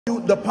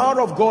The power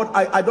of God,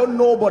 I don't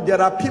know, but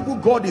there are people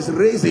God is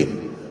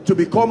raising to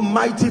become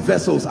mighty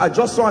vessels. I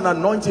just saw an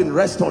anointing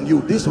rest on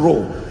you, this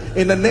row.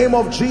 In the name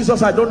of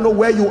Jesus, I don't know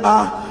where you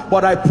are,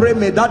 but I pray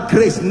may that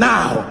grace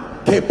now,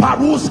 let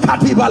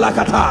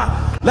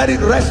it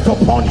rest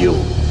upon you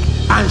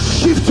and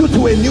shift you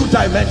to a new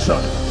dimension.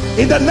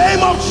 In the name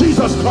of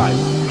Jesus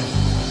Christ.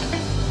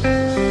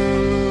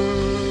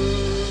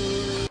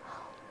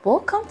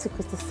 Welcome to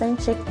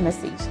Christocentric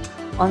Message.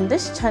 On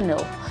this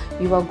channel,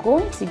 you are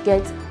going to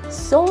get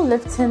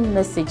soul-lifting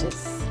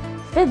messages,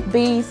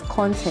 faith-based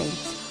content,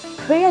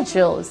 prayer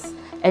drills,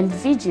 and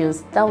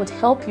videos that would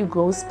help you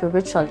grow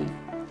spiritually.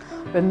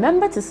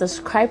 Remember to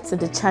subscribe to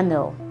the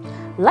channel,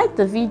 like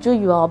the video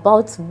you are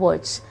about to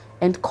watch,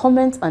 and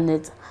comment on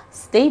it.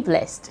 Stay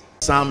blessed.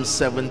 Psalm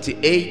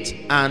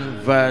 78 and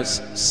verse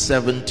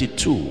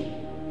 72.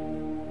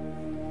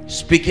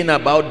 Speaking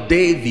about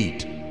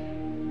David,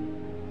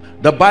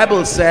 the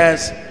Bible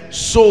says,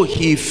 so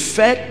he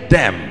fed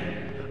them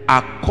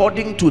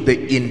according to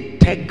the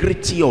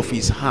integrity of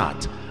his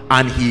heart,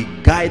 and he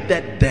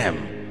guided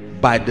them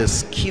by the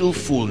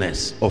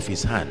skillfulness of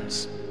his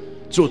hands.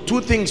 So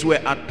two things were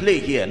at play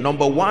here.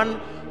 Number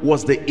one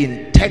was the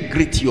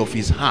integrity of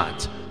his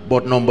heart,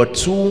 but number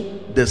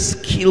two, the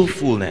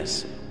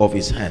skillfulness of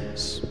his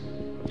hands.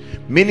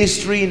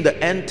 Ministry in the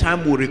end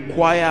time will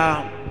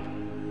require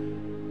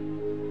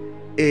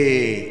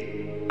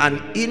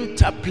an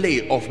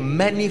interplay of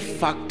many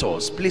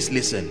factors. Please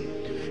listen.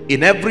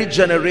 In every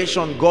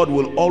generation, God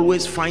will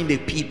always find a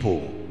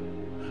people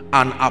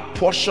and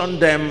apportion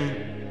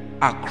them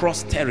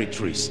across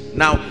territories.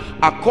 Now,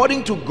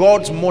 according to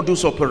God's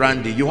modus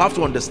operandi, you have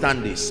to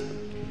understand this.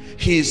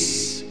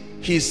 His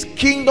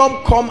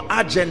kingdom come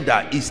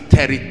agenda is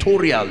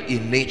territorial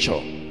in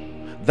nature.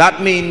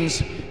 That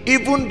means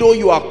even though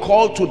you are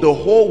called to the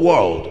whole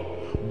world,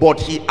 but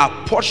he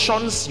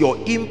apportions your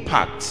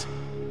impact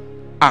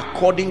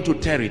according to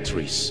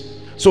territories.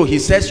 So he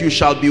says, you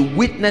shall be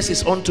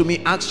witnesses unto me,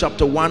 Acts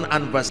chapter 1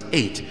 and verse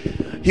 8.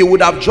 He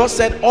would have just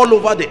said all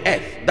over the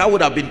earth. That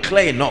would have been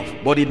clear enough.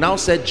 But he now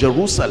said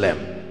Jerusalem,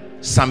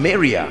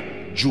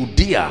 Samaria,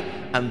 Judea,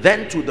 and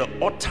then to the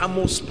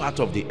uttermost part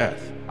of the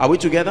earth. Are we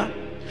together?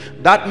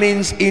 That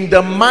means in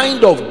the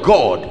mind of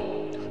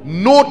God,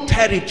 no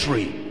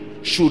territory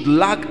should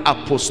lack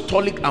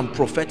apostolic and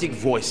prophetic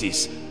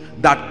voices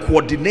that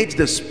coordinate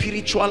the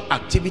spiritual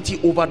activity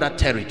over that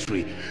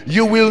territory.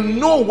 You will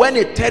know when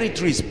a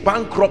territory is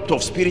bankrupt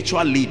of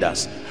spiritual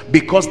leaders,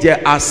 because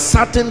there are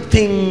certain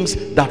things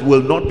that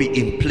will not be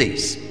in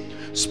place.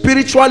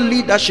 Spiritual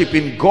leadership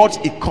in God's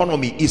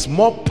economy is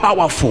more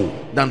powerful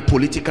than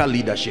political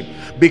leadership,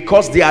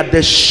 because they are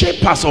the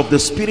shapers of the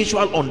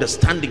spiritual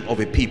understanding of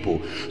a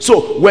people.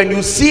 So when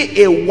you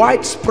see a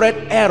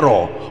widespread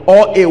error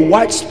or a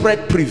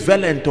widespread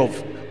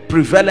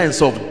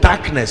prevalence of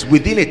darkness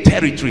within a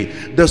territory,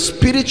 the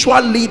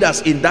spiritual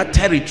leaders in that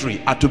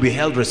territory are to be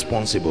held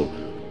responsible.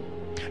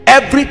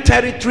 Every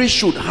territory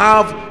should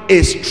have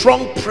a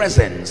strong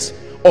presence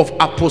of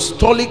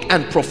apostolic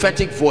and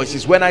prophetic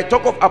voices. When I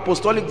talk of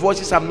apostolic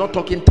voices, I'm not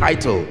talking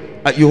title.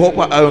 You hope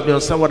I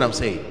understand what I'm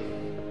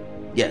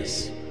saying?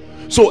 Yes.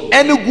 So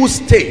Enugu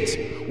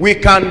State, we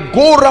can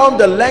go around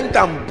the length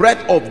and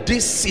breadth of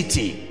this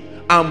city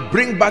and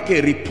bring back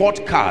a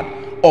report card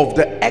of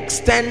the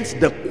extent,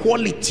 the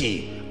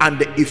quality, and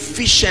the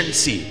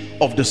efficiency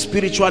of the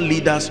spiritual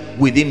leaders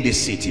within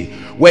this city.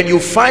 When you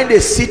find a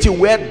city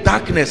where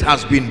darkness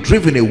has been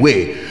driven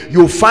away,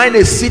 you find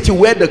a city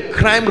where the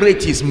crime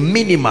rate is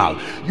minimal,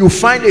 you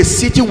find a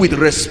city with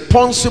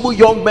responsible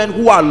young men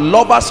who are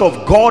lovers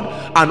of God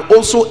and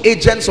also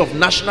agents of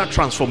national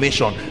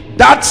transformation,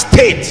 that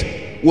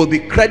state will be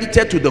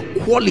credited to the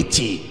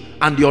quality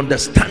and the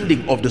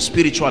understanding of the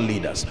spiritual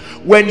leaders.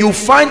 When you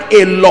find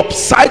a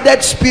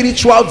lopsided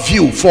spiritual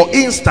view, for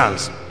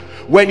instance,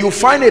 when you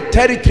find a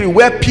territory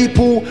where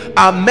people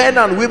are men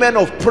and women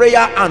of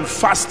prayer and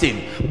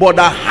fasting but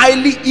are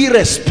highly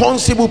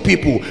irresponsible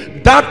people,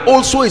 that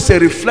also is a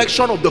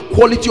reflection of the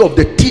quality of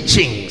the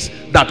teachings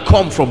that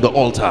come from the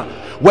altar.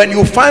 When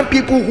you find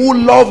people who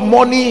love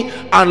money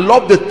and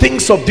love the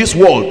things of this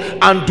world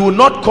and do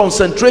not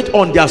concentrate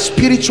on their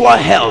spiritual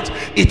health,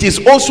 it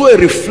is also a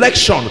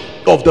reflection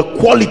of the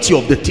quality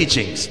of the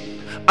teachings.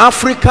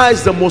 Africa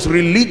is the most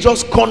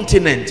religious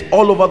continent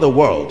all over the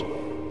world,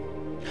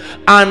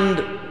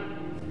 and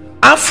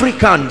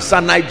Africans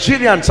and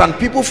Nigerians and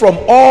people from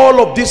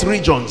all of these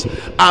regions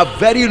are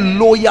very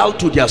loyal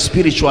to their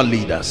spiritual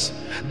leaders.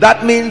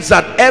 That means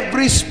that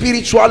every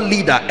spiritual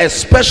leader,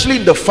 especially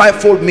in the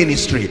fivefold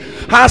ministry,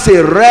 has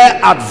a rare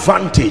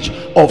advantage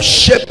of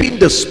shaping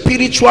the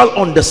spiritual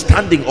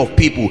understanding of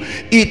people.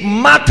 It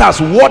matters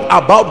what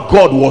about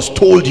God was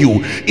told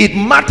you. It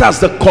matters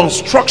the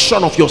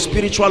construction of your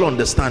spiritual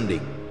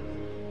understanding,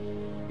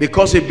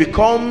 because it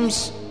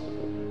becomes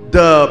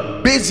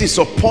the basis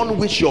upon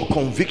which your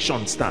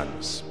conviction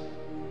stands.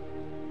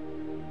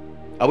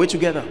 Are we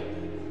together?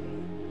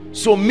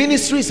 So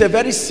ministry is a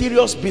very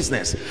serious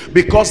business,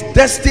 because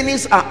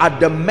destinies are at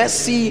the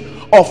mercy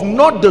of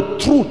not the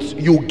truth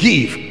you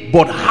give,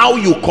 but how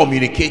you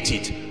communicate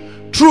it.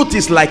 Truth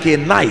is like a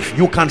knife.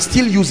 You can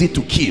still use it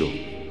to kill.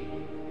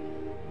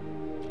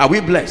 Are we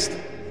blessed?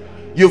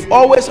 You've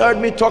always heard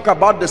me talk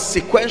about the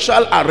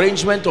sequential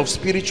arrangement of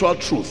spiritual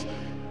truth.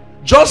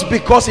 Just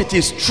because it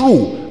is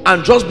true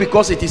and just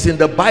because it is in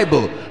the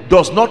Bible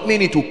does not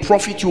mean it will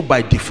profit you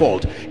by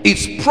default.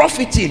 Its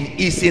profiting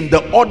is in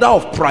the order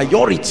of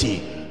priority.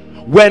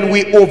 When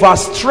we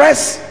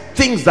overstress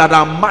things that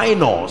are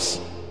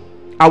minors,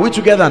 are we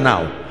together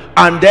now?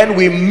 And then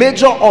we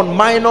major on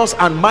minors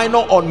and minor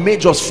on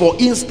majors, for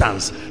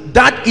instance,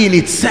 that in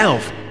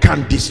itself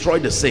can destroy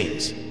the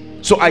saints.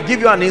 So I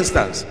give you an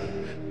instance.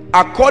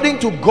 According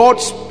to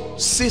God's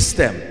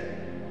system,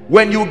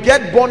 when you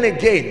get born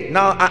again,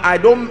 now I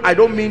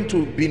don't mean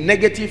to be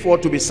negative or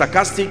to be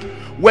sarcastic.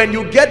 When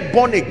you get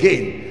born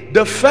again,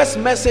 the first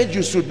message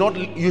you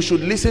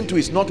should listen to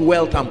is not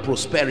wealth and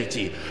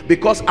prosperity,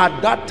 because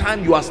at that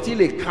time you are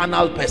still a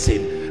carnal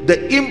person.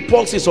 The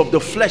impulses of the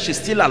flesh is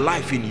still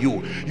alive in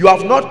you. You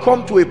have not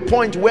come to a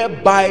point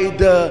whereby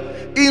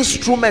the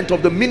instrument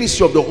of the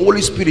ministry of the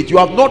Holy Spirit, you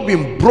have not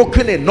been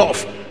broken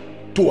enough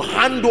to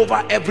hand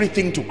over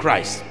everything to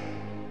Christ.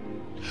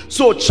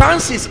 So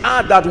chances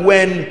are that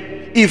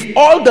if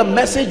all the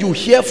message you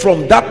hear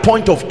from that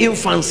point of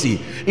infancy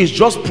is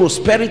just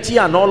prosperity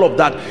and all of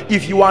that,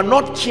 if you are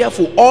not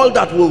careful, all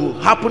that will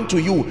happen to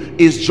you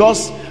is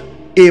just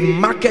a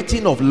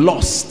marketing of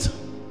lust.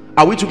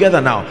 Are we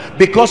together now?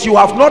 Because you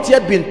have not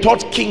yet been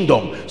taught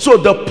kingdom. So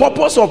the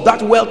purpose of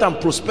that wealth and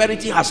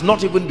prosperity has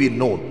not even been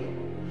known.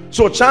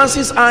 So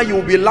chances are you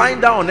will be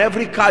lying down on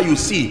every car you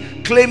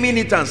see, claiming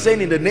it and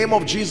saying in the name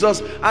of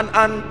Jesus,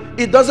 and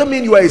it doesn't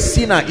mean you are a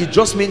sinner, it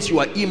just means you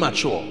are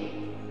immature.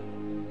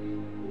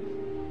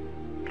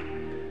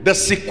 The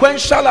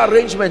sequential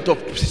arrangement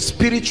of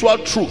spiritual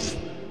truth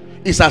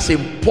is as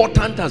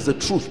important as the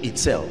truth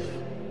itself.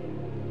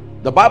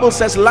 The Bible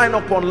says line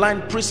upon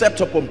line,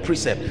 precept upon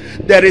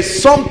precept. There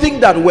is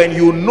something that when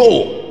you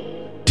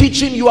know,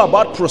 teaching you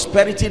about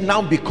prosperity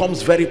now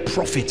becomes very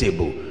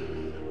profitable.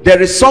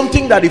 There is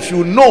something that if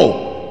you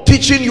know,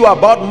 teaching you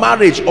about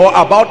marriage or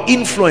about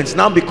influence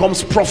now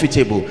becomes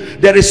profitable.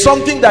 There is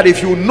something that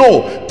if you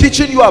know,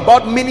 teaching you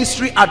about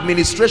ministry,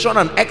 administration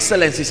and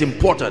excellence is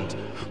important.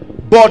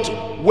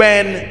 But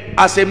when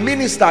as a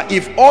minister,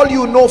 if all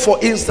you know,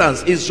 for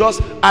instance, is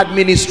just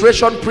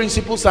administration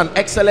principles and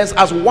excellence,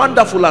 as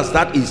wonderful as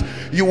that is,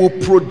 you will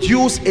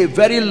produce a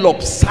very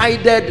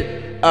lopsided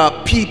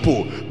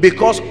people,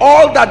 because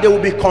all that they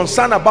will be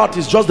concerned about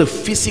is just the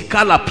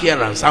physical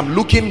appearance. I'm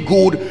looking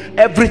good,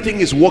 everything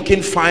is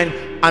working fine,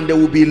 and they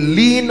will be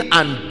lean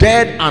and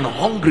dead and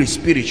hungry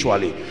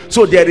spiritually.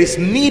 So there is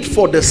need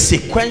for the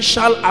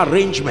sequential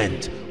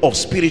arrangement of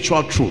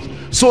spiritual truth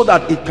so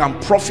that it can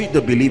profit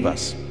the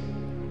believers.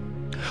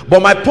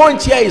 But my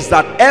point here is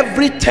that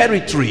every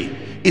territory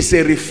is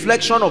a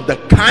reflection of the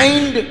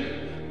kind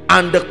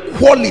and the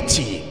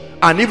quality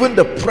and even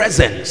the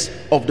presence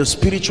of the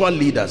spiritual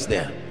leaders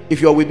there.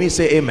 If you're with me,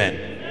 say amen.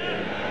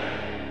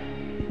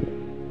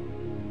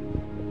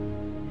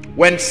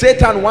 When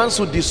Satan wants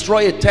to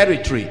destroy a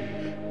territory,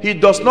 he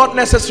does not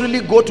necessarily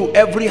go to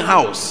every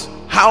house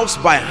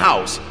by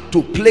house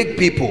to plague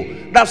people.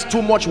 That's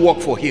too much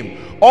work for him.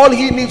 All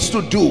he needs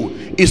to do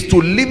is to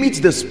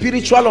limit the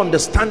spiritual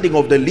understanding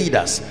of the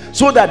leaders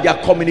so that their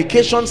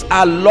communications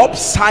are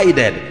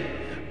lopsided,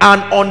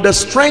 and on the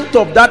strength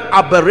of that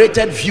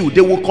aberrated view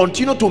they will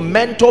continue to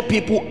mentor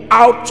people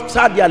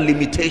outside their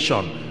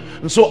limitation.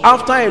 And so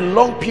after a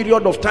long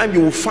period of time,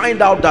 you will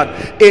find out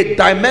that a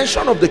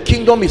dimension of the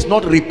kingdom is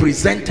not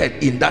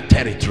represented in that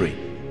territory.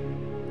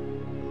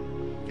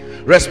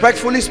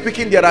 Respectfully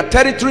speaking, there are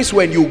territories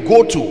when you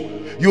go to,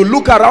 you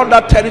look around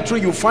that territory,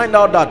 you find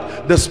out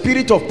that the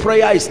spirit of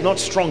prayer is not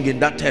strong in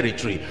that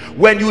territory.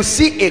 When you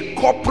see a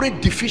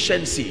corporate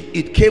deficiency,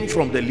 it came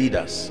from the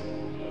leaders.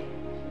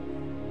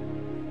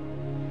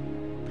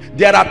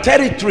 There are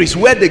territories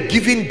where the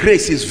giving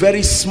grace is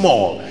very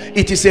small.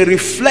 It is a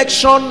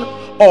reflection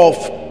of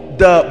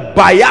the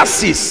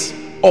biases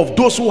of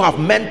those who have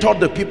mentored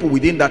the people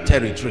within that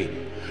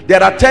territory.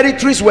 There are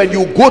territories when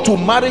you go to,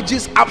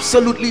 marriages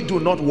absolutely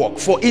do not work.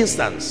 For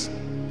instance,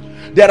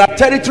 there are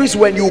territories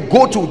when you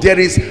go to, there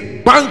is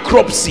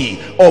bankruptcy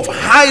of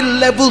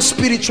high-level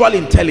spiritual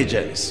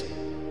intelligence,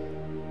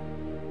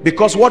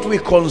 because what we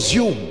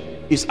consume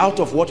is out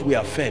of what we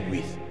are fed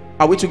with.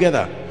 Are we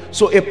together?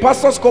 So a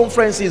pastor's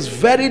conference is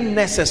very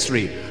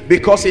necessary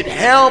because it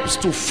helps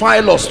to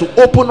file us,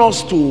 to open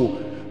us to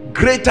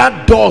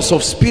greater doors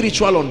of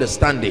spiritual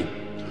understanding.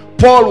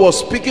 Paul was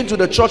speaking to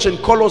the church in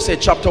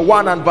Colossians chapter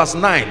 1 and verse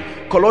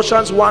 9.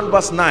 Colossians 1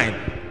 verse 9.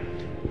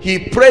 He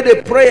prayed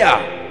a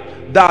prayer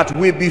that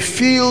we be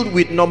filled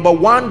with, number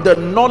one, the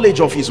knowledge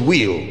of his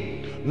will,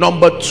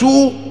 number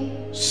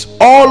two,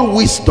 all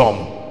wisdom,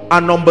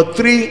 and number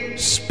three,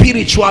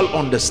 spiritual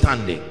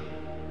understanding.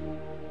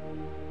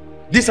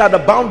 These are the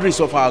boundaries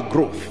of our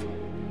growth.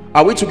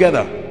 Are we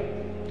together?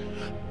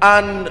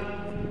 And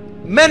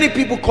many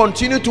people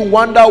continue to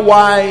wonder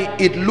why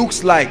it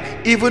looks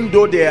like, even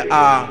though there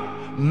are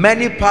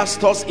many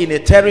pastors in a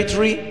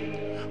territory,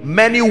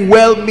 many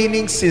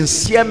well-meaning,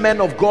 sincere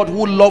men of God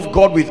who love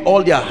God with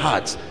all their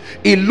hearts,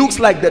 it looks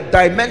like the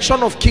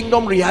dimension of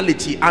kingdom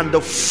reality and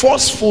the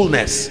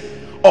forcefulness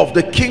of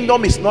the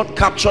kingdom is not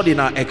captured in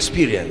our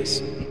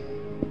experience.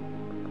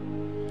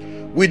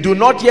 We do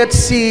not yet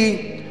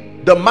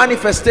see the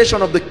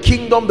manifestation of the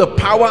kingdom, the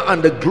power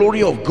and the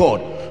glory of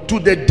God to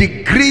the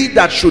degree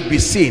that should be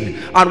seen.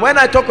 And when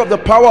I talk of the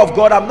power of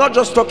God, I'm not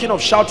just talking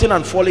of shouting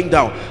and falling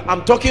down.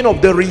 I'm talking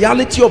of the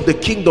reality of the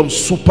kingdom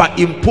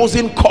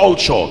superimposing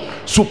culture,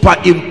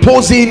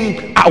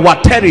 superimposing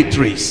our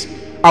territories.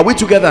 Are we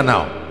together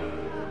now?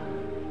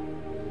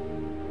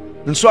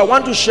 And so I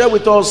want to share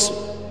with us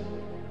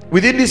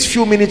within these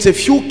few minutes a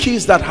few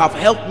keys that have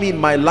helped me in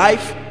my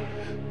life.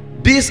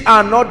 These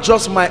are not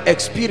just my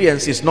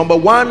experiences. Number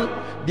one,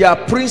 there are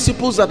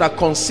principles that are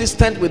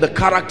consistent with the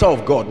character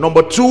of God.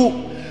 Number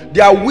two,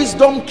 there are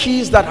wisdom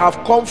keys that have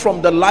come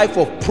from the life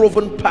of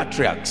proven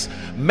patriarchs,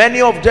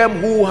 many of them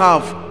who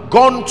have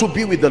gone to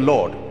be with the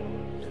Lord.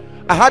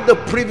 I had the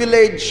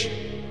privilege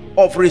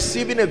of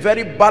receiving a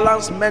very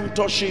balanced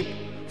mentorship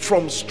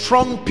from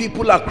strong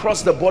people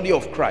across the body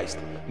of Christ,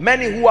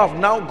 many who have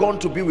now gone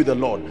to be with the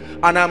Lord,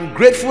 and I'm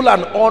grateful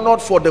and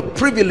honored for the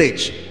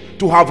privilege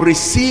to have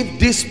received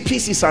these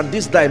pieces and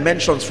these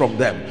dimensions from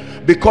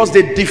them, because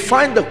they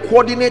define the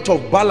coordinate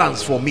of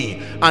balance for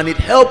me, and it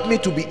helped me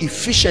to be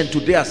efficient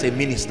today as a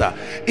minister.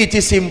 It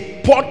is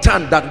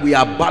important that we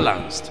are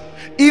balanced.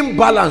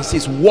 Imbalance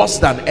is worse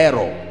than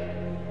error.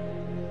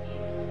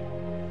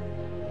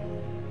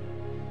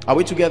 Are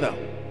we together?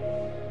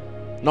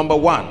 Number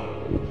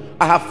one,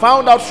 I have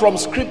found out from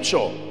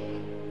scripture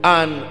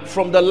and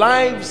from the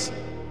lives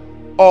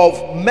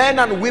of men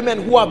and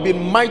women who have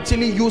been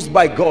mightily used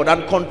by God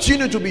and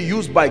continue to be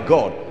used by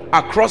God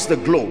across the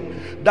globe,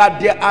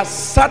 that there are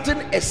certain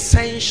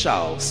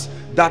essentials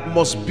that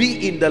must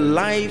be in the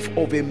life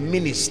of a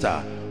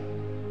minister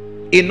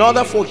in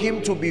order for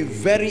him to be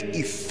very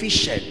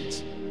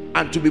efficient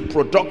and to be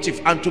productive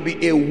and to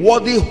be a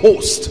worthy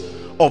host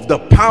of the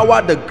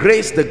power, the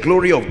grace, the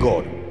glory of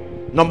God.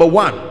 Number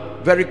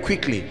one, very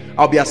quickly,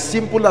 I'll be as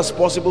simple as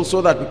possible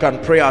so that we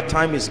can pray. Our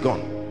time is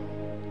gone.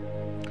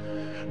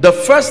 The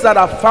first that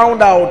I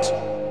found out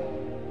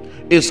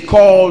is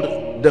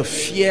called the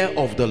fear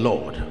of the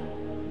Lord.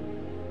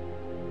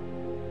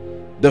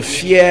 The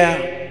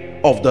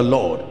fear of the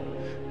Lord.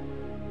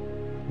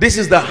 This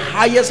is the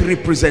highest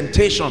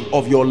representation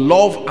of your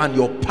love and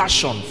your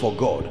passion for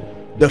God.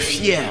 The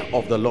fear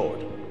of the Lord.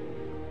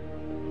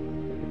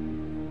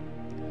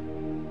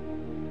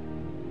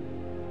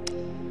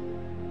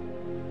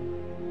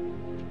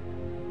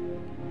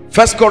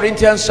 First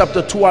Corinthians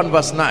chapter 2 and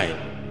verse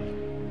 9.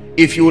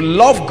 If you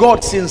love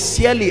God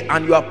sincerely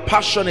and you are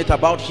passionate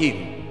about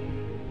him,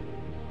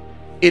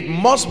 it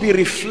must be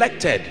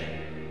reflected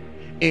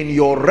in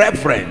your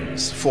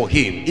reverence for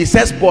him. It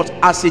says, but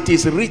as it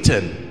is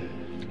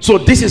written. So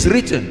this is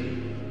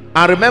written,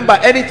 and remember,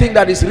 anything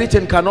that is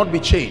written cannot be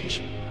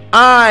changed.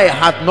 I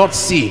had not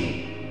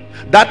seen.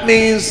 That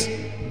means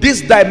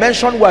this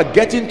dimension we are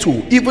getting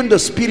to, even the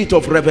spirit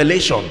of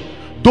revelation,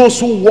 those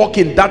who walk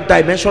in that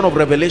dimension of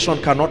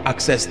revelation cannot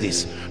access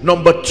this.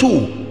 Number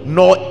two,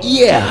 nor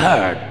ear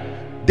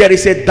heard. There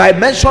is a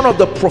dimension of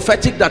the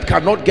prophetic that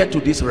cannot get to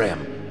this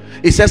realm.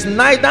 It says,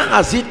 neither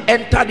has it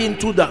entered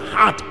into the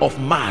heart of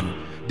man.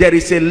 There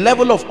is a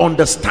level of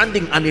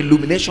understanding and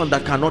illumination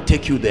that cannot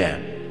take you there.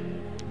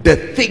 The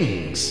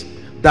things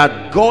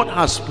that God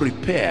has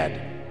prepared,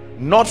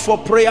 not for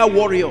prayer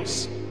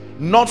warriors,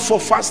 not for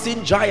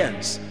fasting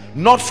giants,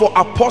 not for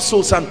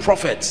apostles and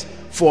prophets,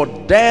 for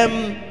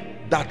them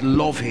that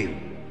love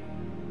him.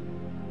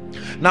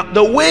 Now,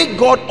 the way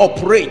God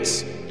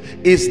operates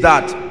is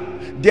that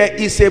there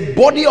is a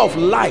body of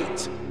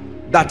light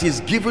that is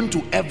given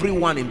to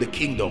everyone in the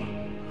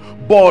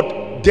kingdom,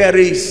 but there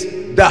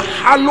is the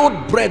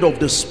hallowed bread of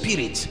the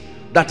spirit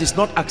that is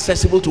not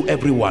accessible to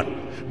everyone.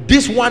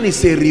 This one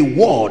is a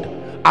reward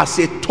as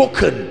a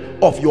token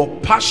of your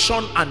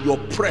passion and your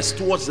press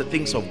towards the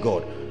things of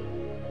God.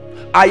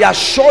 I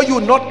assure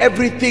you, not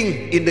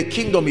everything in the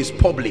kingdom is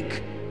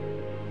public.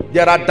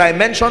 There are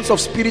dimensions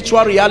of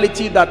spiritual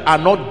reality that are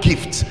not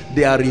gifts,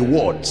 they are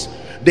rewards.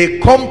 They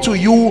come to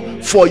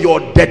you for your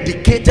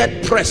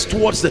dedicated press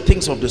towards the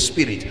things of the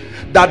spirit,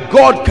 that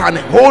God can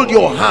hold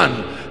your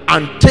hand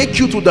and take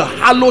you to the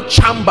hallowed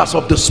chambers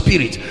of the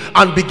spirit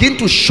and begin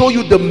to show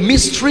you the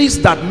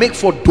mysteries that make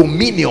for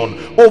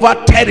dominion over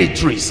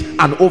territories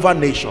and over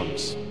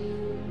nations.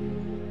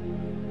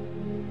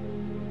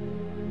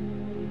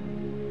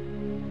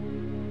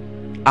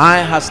 Eye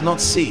has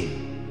not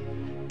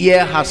seen,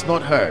 ear has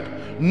not heard.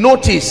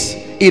 Notice,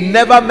 it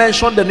never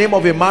mentioned the name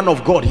of a man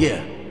of God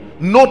here.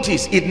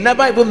 Notice, it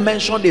never even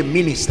mentioned a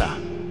minister.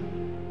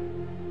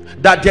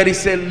 That there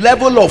is a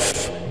level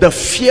of the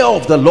fear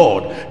of the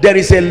Lord. There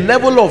is a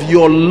level of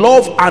your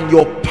love and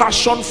your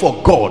passion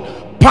for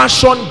God.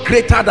 Passion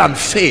greater than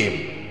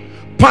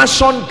fame.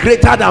 Passion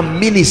greater than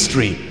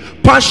ministry.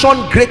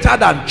 Passion greater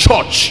than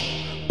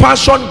church.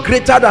 Passion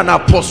greater than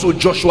Apostle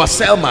Joshua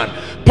Selman.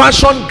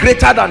 Passion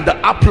greater than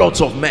the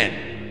applause of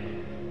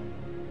men.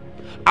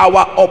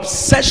 our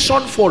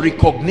obsession for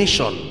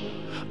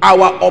recognition,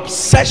 our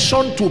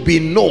obsession to be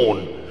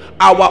known,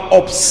 our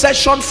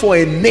obsession for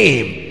a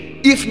name,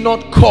 if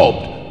not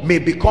curbed, may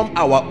become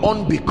our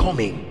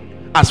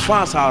unbecoming as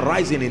far as our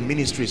rising in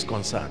ministry is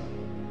concerned.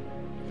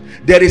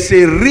 There is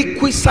a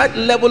requisite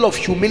level of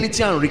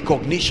humility and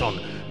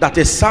recognition that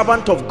a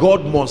servant of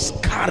God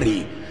must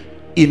carry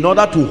in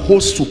order to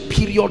host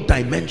superior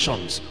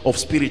dimensions of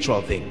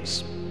spiritual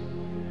things.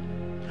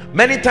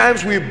 Many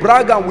times we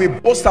brag and we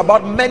boast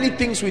about many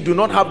things we do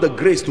not have the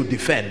grace to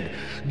defend.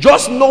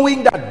 Just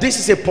knowing that this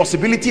is a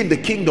possibility in the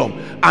kingdom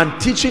and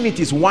teaching it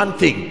is one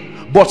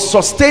thing, but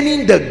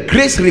sustaining the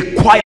grace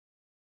required.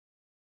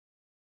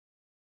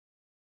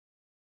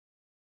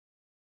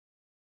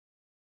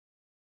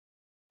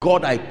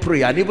 God, I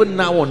pray, and even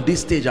now on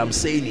this stage I'm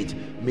saying it,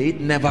 may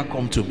it never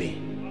come to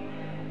me.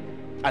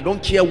 I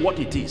don't care what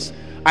it is.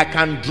 I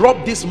can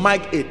drop this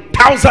mic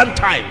 1,000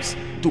 times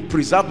to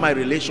preserve my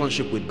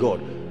relationship with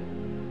God.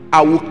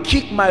 I will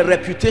kick my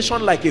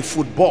reputation like a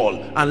football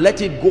and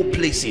let it go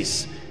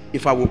places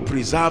if I will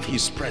preserve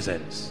his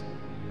presence.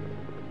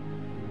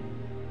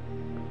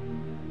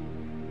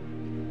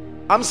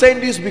 I'm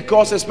saying this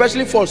because,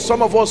 especially for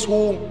some of us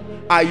who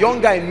are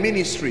younger in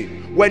ministry,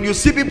 when you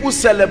see people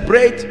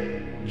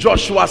celebrate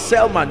Joshua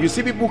Selman, you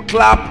see people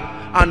clap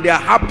and they are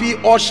happy,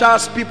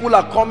 ushers, people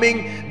are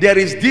coming, there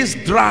is this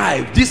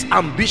drive, this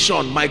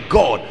ambition, my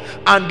God,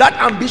 and that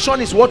ambition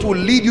is what will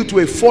lead you to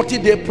a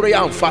 40-day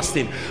prayer and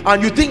fasting.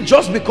 And you think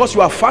just because you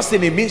are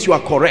fasting it means you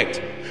are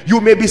correct. You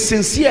may be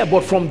sincere,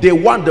 but from day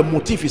one the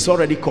motive is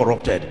already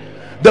corrupted.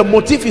 The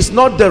motive is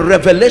not the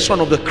revelation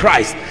of the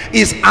Christ.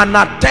 It's an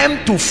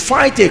attempt to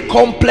fight a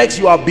complex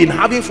you have been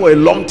having for a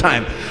long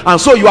time. And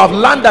so you have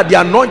learned that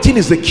the anointing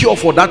is the cure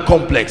for that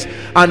complex.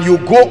 And you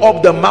go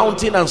up the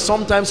mountain and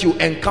sometimes you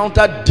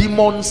encounter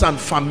demons and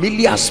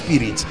familiar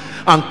spirits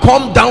and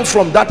come down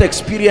from that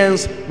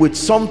experience with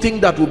something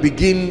that will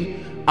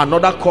begin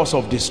another course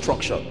of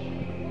destruction.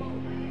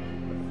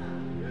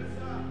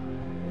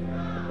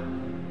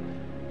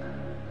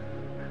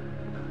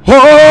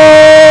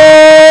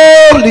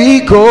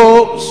 Holy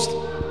Ghost,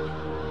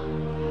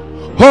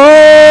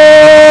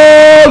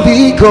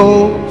 Holy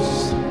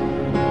Ghost,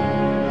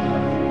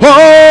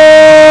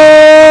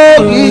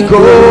 Holy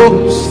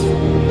Ghost,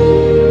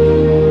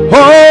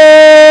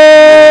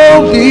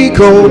 Holy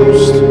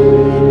Ghost,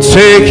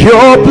 take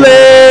your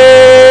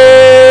place,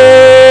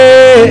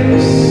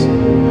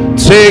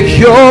 take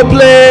your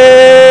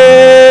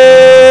place,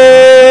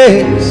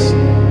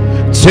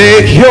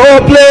 take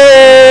your place,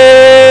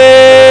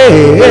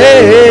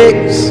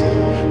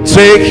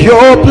 take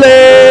your place.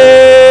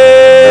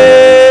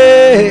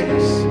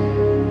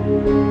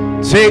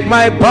 Take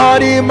my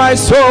body, my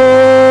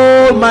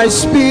soul, my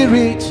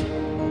spirit,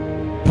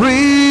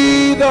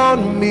 breathe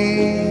on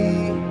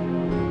me.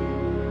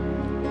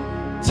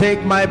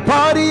 Take my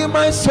body,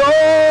 my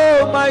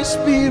soul, my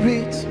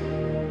spirit,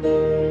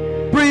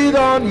 breathe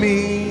on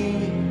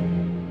me.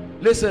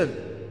 Listen,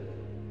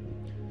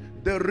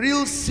 the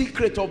real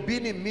secret of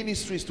being in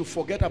ministry is to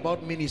forget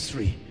about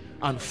ministry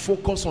and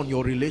focus on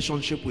your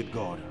relationship with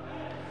God.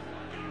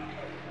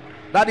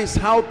 That is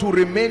how to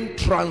remain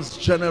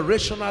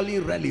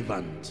transgenerationally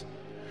relevant.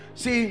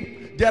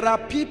 See, there are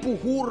people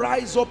who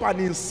rise up and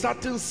in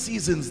certain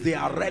seasons they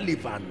are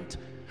relevant.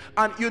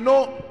 And you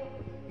know,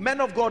 men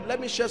of God,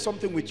 let me share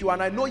something with you,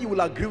 and I know you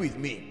will agree with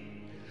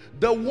me.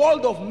 The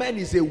world of men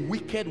is a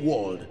wicked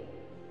world.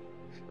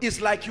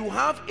 It's like you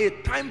have a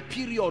time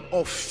period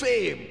of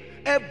fame.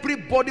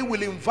 Everybody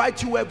will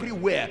invite you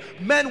everywhere.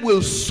 Men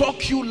will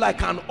suck you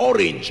like an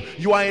orange.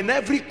 You are in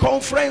every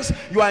conference,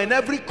 you are in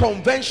every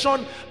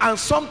convention, and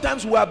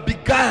sometimes we are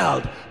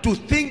beguiled to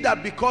think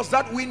that because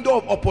that window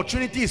of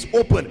opportunity is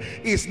open,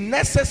 is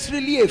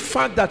necessarily a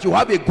fact that you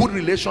have a good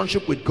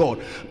relationship with God.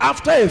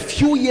 After a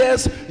few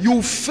years,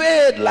 you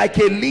fade like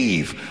a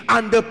leaf,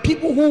 and the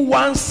people who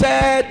once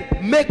said,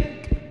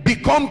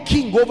 become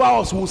king over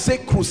us, will say,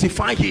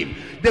 crucify him.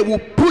 They will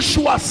push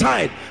you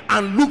aside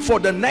and look for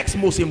the next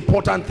most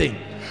important thing.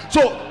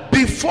 So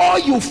before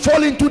you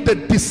fall into the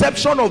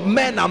deception of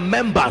men and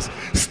members,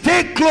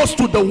 stay close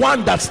to the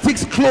one that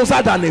sticks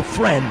closer than a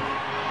friend.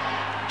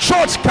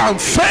 Church can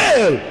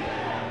fail,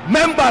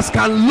 members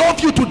can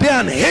love you today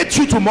and hate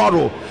you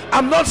tomorrow.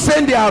 I'm not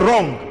saying they are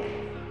wrong,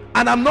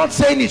 and I'm not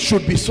saying it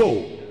should be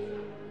so.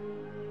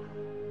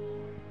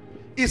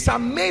 It's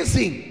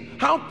amazing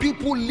how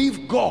people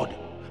leave God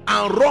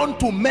and run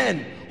to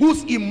men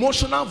whose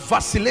emotional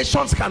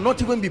vacillations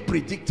cannot even be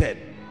predicted.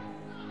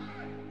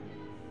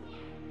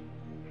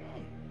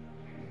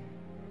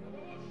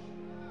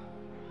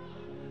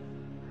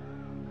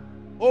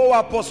 Oh,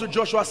 Apostle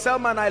Joshua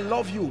Selman, I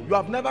love you. You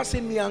have never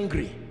seen me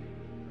angry.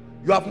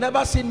 You have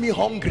never seen me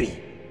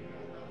hungry.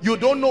 You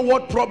don't know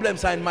what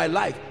problems are in my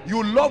life.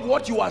 You love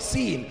what you are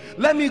seeing.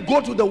 Let me go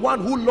to the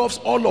one who loves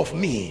all of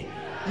me.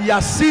 He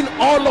has seen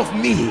all of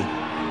me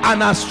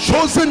and has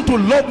chosen to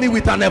love me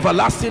with an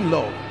everlasting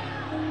love.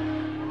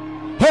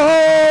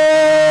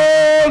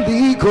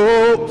 Holy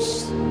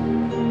Ghost,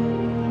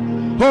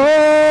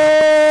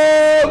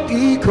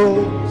 Holy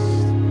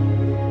Ghost,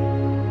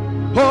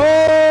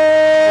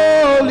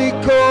 Holy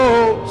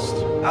Ghost,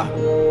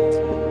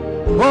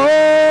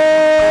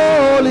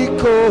 Holy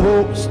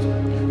Ghost,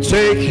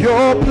 take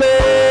your place.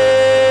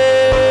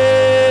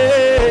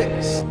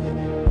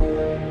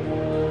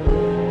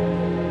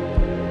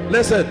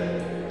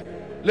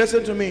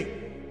 Listen to me.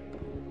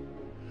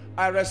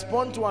 I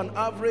respond to an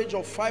average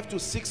of 500 to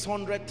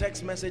 600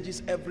 text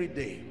messages every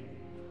day.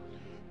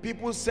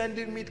 People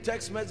sending me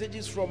text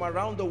messages from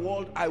around the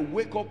world. I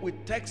wake up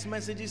with text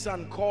messages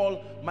and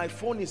call. My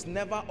phone is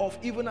never off.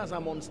 Even as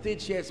I'm on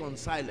stage here, it's on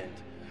silent.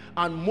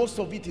 And most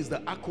of it is the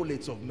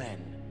accolades of men.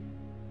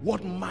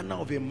 What manner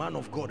of a man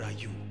of God are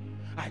you?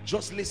 I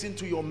just listened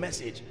to your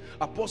message.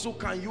 Apostle,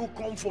 can you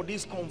come for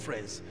this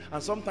conference?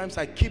 And sometimes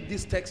I keep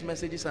these text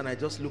messages and I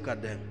just look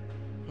at them.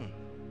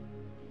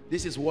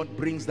 This is what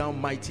brings down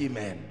mighty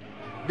men.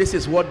 This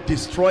is what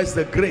destroys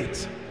the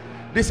great.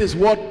 This is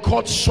what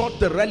cuts short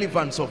the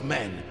relevance of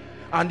men.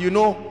 And you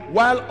know,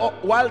 while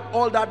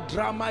all that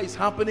drama is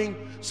happening,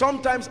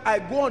 sometimes I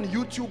go on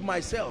YouTube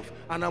myself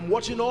and I'm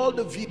watching all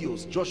the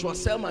videos, Joshua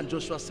Selman,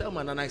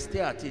 and I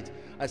stare at it.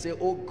 I say,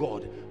 oh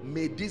God,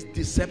 may this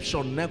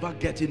deception never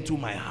get into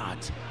my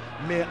heart.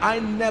 May I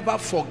never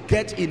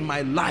forget in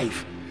my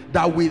life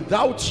that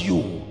without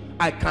you,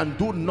 I can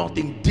do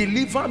nothing.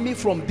 Deliver me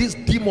from this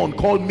demon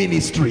called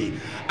ministry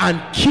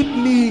and keep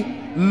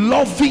me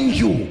loving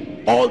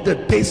you all the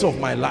days of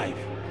my life.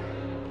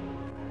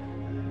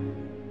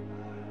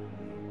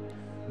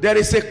 There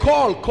is a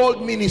call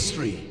called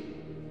ministry,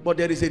 but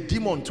there is a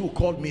demon too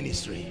called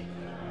ministry.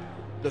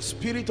 The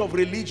spirit of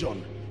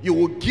religion. You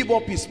will give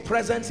up his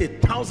presence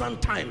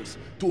 1,000 times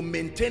to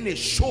maintain a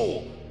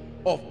show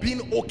of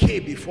being okay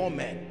before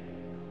men.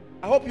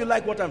 I hope you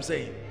like what I'm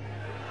saying.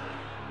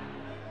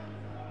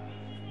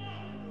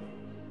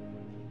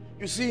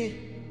 You see,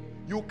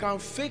 you can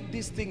fake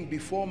this thing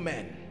before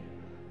men,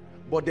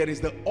 but there is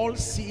the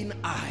all-seeing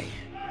eye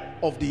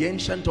of the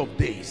Ancient of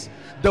Days,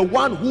 the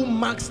one who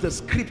marks the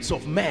scripts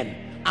of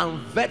men and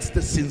vets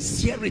the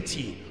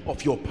sincerity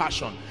of your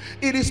passion.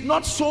 It is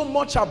not so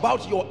much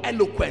about your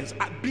eloquence.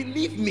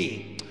 Believe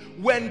me,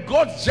 when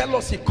God's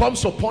jealousy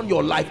comes upon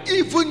your life,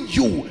 even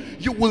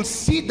you will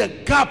see the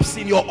gaps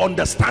in your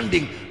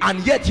understanding,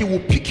 and yet he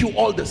will pick you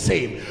all the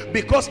same,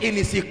 because in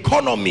his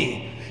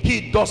economy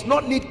he does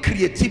not need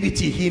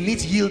creativity, he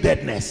needs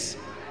yieldedness.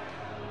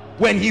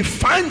 When he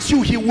finds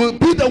you, he will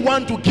be the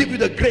one to give you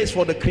the grace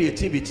for the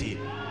creativity.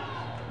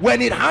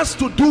 When it has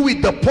to do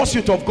with the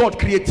pursuit of God,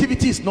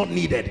 creativity is not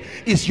needed.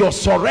 It's your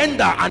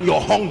surrender and your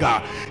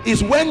hunger.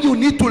 It's when you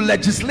need to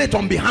legislate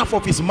on behalf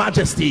of his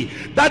majesty.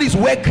 That is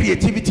where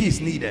creativity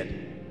is needed.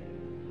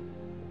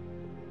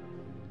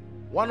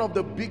 One of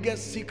the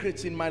biggest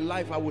secrets in my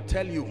life, I will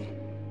tell you,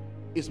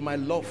 is my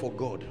love for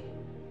God.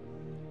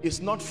 It's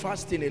not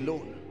fasting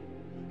alone.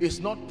 It's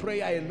not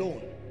prayer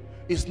alone.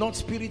 It's not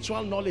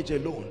spiritual knowledge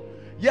alone.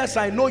 Yes,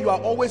 I know you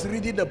are always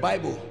reading the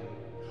Bible,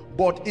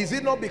 but is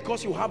it not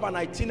because you have an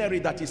itinerary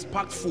that is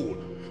packed full?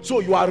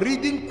 So you are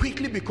reading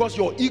quickly because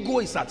your ego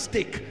is at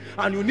stake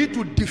and you need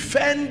to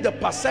defend the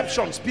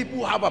perceptions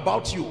people have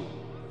about you.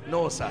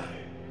 No, sir.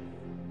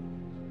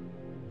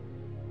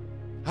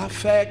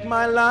 Affect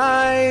my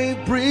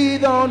life,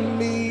 breathe on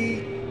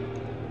me.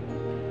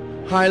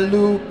 I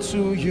look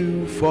to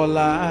you for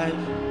life.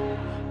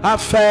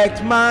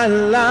 Affect my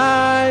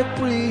life,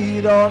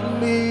 breathe on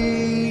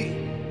me.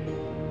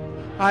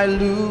 I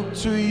look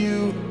to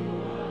you.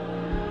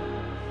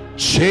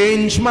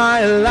 Change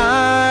my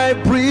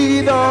life,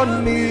 breathe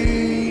on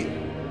me.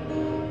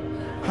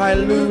 I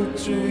look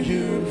to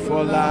you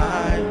for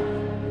life.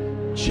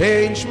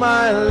 Change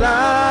my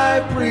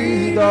life,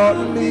 breathe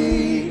on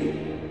me.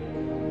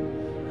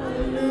 I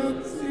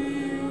look to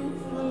you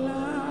for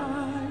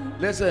life.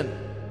 Listen.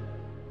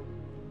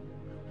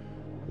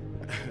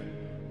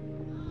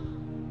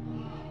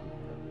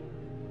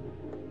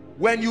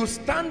 When you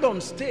stand on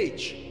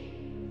stage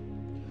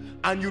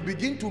and you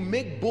begin to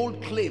make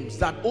bold claims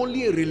that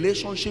only a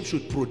relationship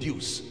should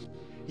produce,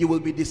 you will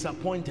be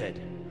disappointed.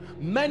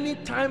 Many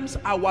times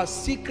our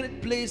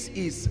secret place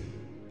is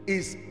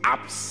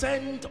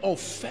absent of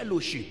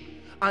fellowship,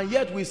 and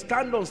yet we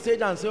stand on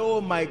stage and say,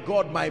 oh my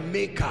God, my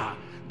maker,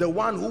 the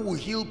one who will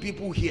heal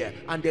people here,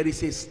 and there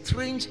is a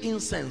strange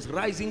incense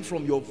rising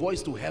from your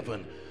voice to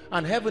heaven,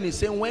 and heaven is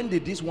saying, when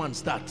did this one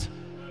start?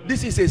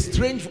 This is a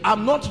strange,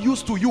 I'm not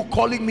used to you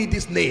calling me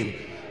this name.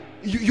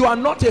 You are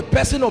not a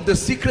person of the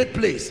secret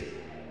place.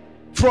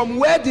 From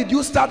where did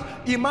you start?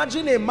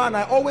 Imagine a man,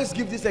 I always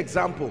give this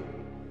example.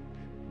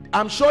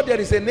 I'm sure there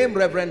is a name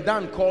Reverend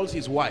Dan calls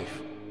his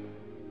wife.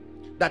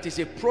 That is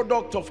a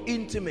product of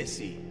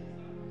intimacy.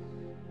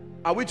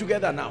 Are we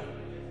together now?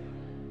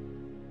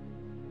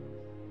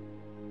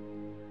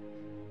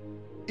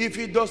 If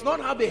he does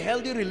not have a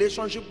healthy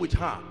relationship with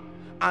her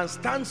and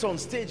stands on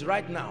stage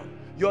right now,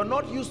 you're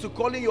not used to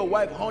calling your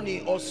wife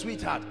honey or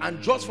sweetheart,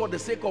 and just for the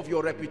sake of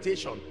your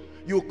reputation,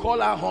 you call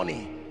her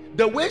honey.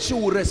 The way she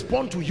will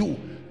respond to you,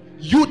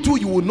 you too,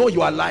 you will know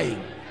you are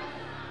lying.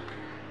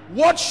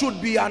 What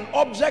should be an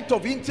object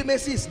of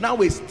intimacy is now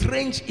a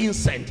strange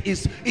incense,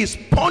 is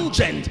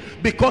pungent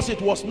because it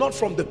was not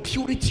from the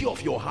purity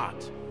of your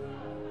heart.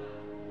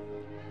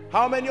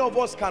 How many of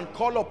us can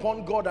call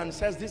upon God and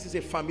says, this is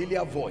a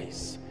familiar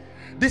voice?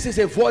 This is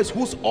a voice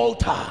whose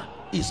altar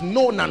is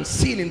known and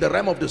seen in the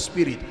realm of the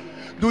spirit.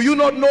 Do you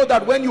not know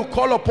that when you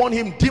call upon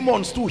him,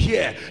 demons too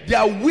hear? They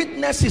are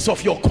witnesses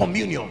of your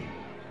communion.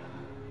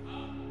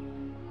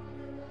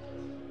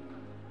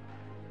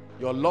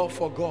 Your love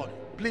for God.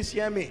 Please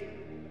hear me.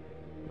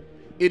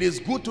 It is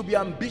good to be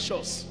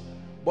ambitious,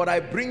 but I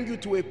bring you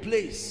to a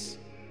place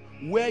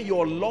where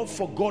your love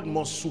for God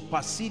must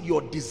supersede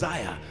your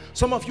desire.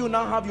 Some of you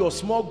now have your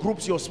small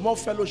groups, your small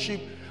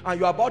fellowship, and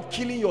you're about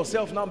killing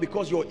yourself now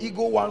because your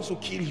ego wants to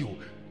kill you.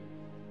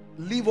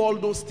 Leave all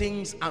those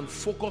things and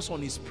focus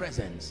on his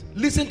presence.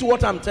 Listen to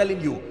what I'm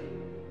telling you.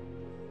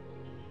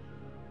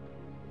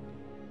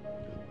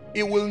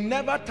 It will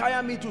never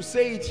tire me to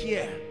say it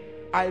here.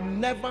 I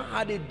never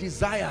had a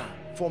desire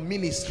for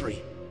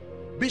ministry.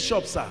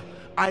 Bishop, sir,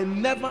 I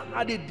never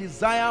had a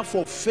desire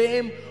for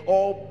fame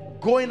or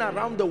going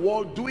around the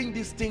world doing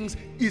these things.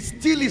 It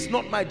still is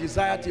not my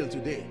desire till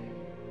today.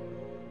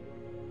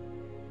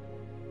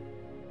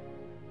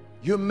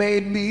 You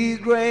made me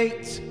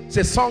great. It's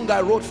a song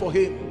I wrote for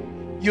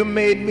him. You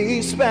made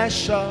me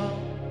special.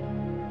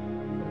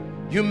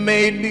 You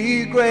made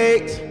me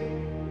great.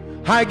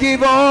 I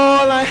give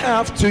all I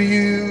have to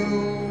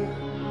you.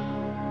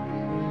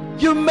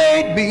 You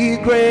made me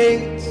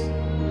great.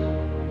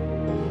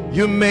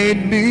 You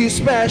made me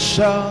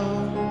special.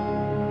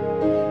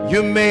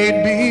 You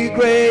made me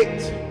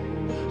great.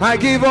 I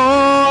give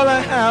all I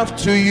have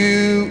to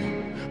you.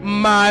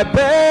 My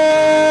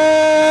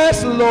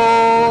best,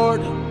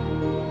 Lord,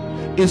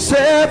 is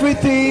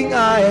everything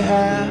I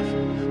have.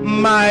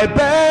 My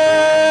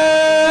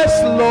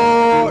best,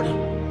 Lord,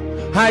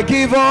 I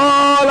give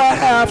all I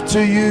have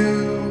to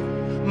you.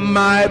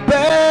 My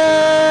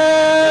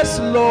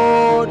best,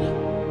 Lord,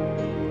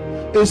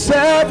 is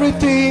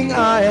everything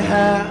I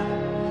have.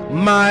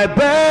 My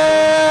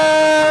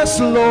best,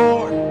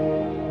 Lord,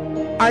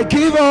 I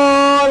give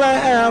all I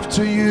have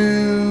to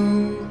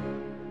you.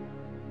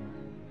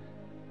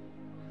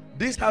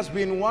 This has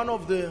been one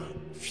of the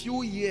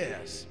few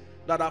years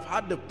that I've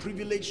had the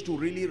privilege to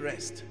really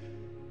rest.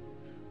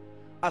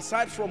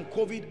 Aside from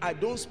COVID, I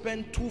don't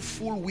spend 2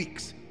 full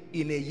weeks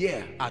in a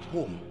year at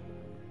home.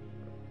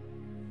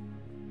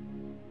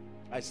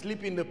 I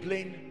sleep in the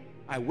plane,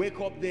 I wake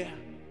up there.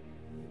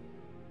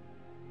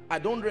 I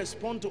don't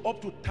respond to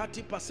up to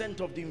 30%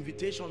 of the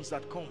invitations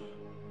that come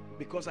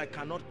because I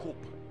cannot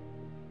cope.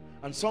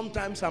 And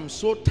sometimes I'm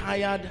so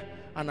tired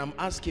and I'm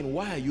asking,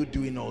 why are you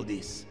doing all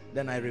this?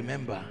 Then I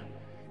remember,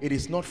 it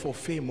is not for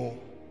fame,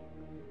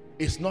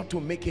 it's not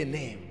to make a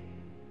name.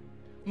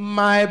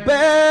 My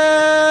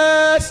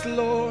best,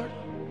 Lord,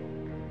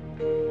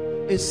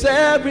 is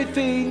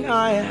everything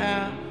I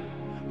have.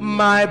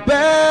 My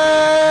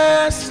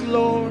best,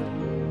 Lord,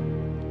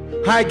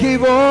 I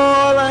give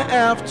all I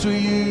have to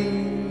you.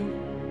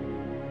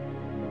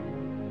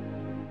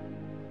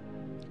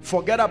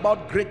 Forget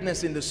about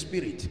greatness in the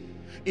spirit.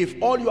 If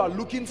all you are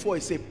looking for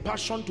is a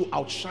passion to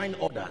outshine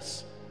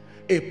others,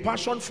 a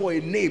passion for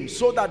a name,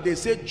 so that they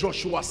say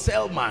Joshua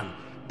Selman,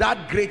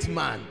 that great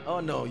man, oh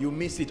no, you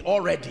miss it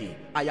already.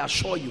 I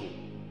assure you,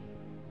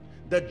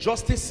 the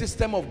justice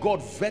system of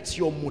God vets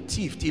your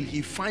motive till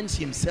he finds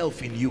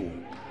himself in you.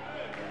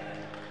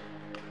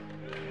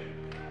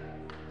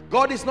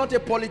 God is not a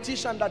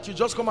politician that you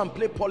just come and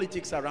play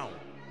politics around.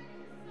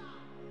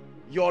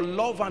 Your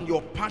love and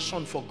your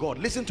passion for God.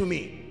 Listen to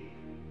me,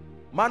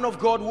 man of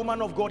God,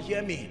 woman of God,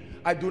 hear me.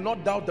 I do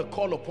not doubt the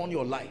call upon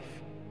your life.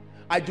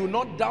 I do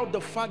not doubt the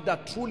fact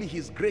that truly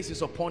his grace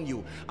is upon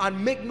you.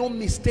 And make no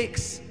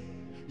mistakes,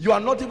 you are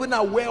not even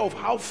aware of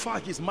how far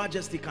his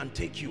majesty can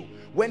take you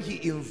when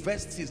he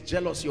invests his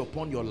jealousy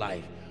upon your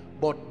life.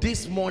 But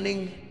this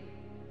morning,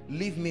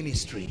 leave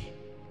ministry.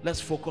 Let's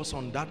focus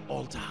on that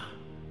altar.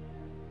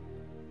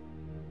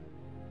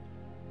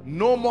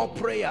 No more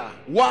prayer.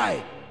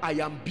 Why? I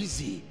am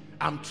busy.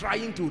 I'm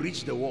trying to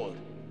reach the world.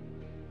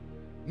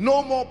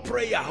 No more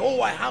prayer.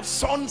 Oh, I have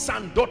sons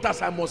and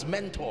daughters I must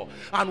mentor.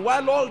 And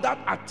while all that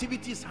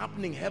activity is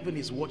happening, heaven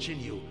is watching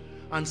you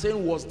and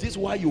saying, was this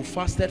why you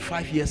fasted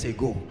 5 years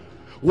ago?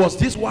 Was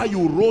this why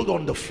you rolled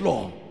on the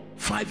floor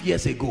 5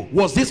 years ago?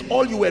 Was this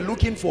all you were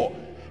looking for?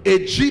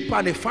 A jeep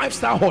and a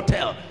 5-star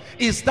hotel?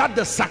 Is that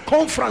the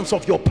circumference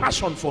of your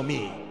passion for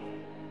me?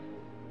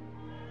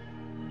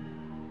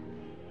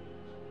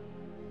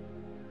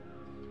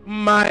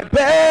 My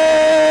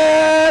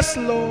best,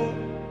 Lord,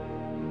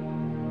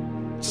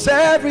 it's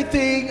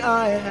everything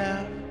I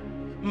have.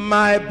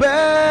 My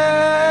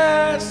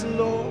best,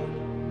 Lord,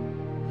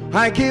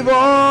 I give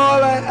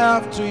all I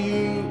have to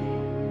you.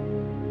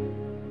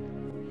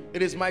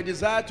 It is my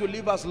desire to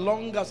live as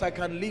long as I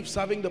can live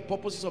serving the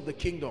purposes of the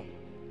kingdom.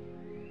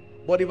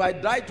 But if I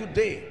die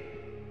today,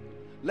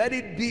 let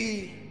it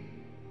be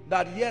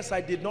that yes,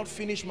 I did not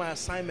finish my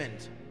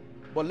assignment,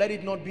 but let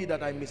it not be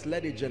that I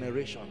misled a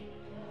generation.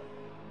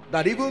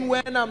 That even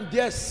when I'm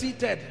there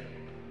seated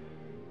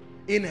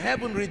in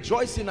heaven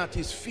rejoicing at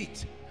his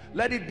feet.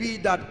 Let it be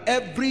that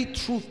every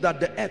truth that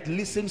the earth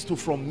listens to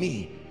from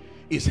me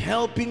is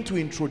helping to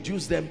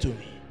introduce them to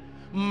me.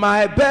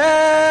 My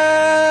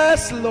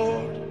best,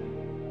 Lord,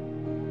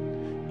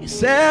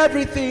 is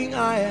everything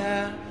I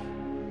have.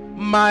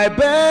 My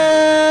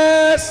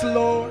best,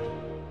 Lord,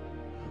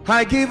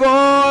 I give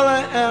all I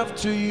have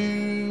to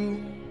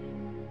you.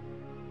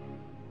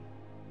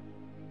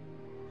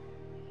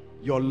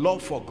 Your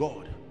love for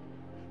God.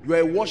 You are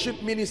a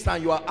worship minister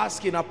and you are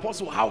asking,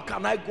 Apostle, how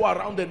can I go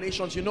around the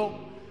nations? You know,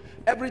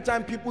 every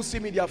time people see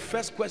me, their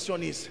first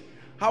question is,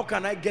 how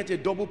can I get a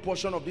double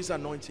portion of this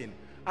anointing?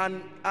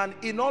 And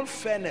in all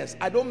fairness,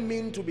 I don't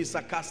mean to be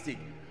sarcastic,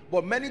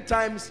 but many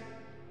times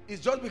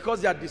it's just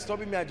because they are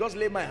disturbing me. I just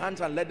lay my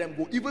hands and let them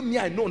go. Even me,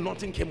 I know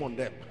nothing came on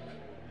them.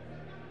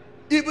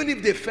 Even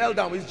if they fell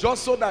down, it's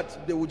just so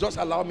that they will just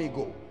allow me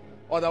go.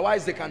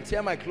 Otherwise, they can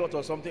tear my cloth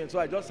or something. So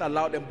I just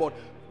allow them. But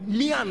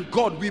me and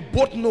God, we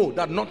both know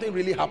that nothing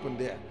really happened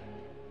there.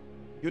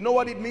 You know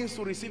what it means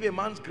to receive a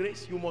man's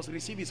grace? You must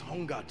receive his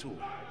hunger too.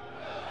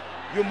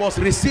 You must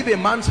receive a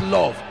man's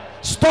love.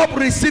 Stop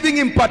receiving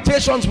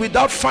impartations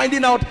without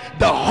finding out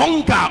the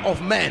hunger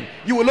of men.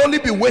 You will only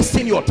be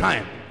wasting your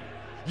time.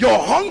 Your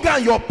hunger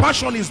and your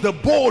passion is the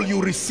bowl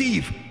you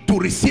receive to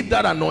receive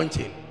that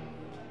anointing.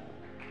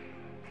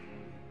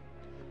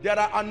 There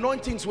are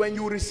anointings when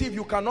you receive,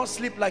 you cannot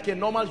sleep like a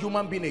normal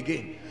human being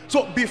again.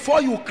 So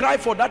before you cry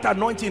for that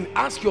anointing,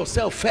 ask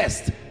yourself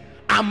first,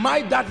 am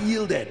I that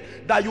yielded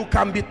that you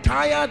can be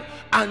tired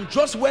and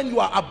just when you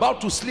are about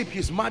to sleep,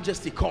 His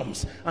Majesty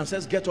comes and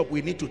says, get up,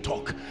 we need to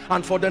talk.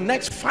 And for the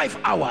next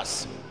 5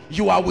 hours,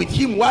 you are with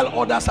Him while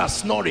others are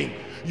snoring.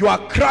 You are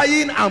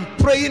crying and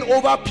praying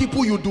over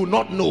people you do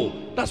not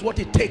know. That's what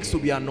it takes to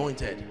be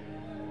anointed.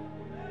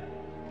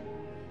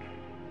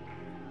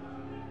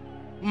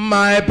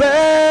 My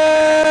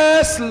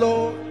best,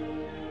 Lord,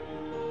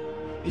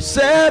 is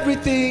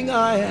everything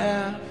I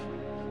have.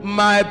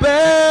 My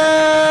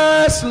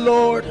best,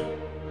 Lord,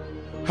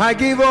 I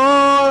give all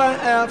I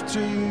have to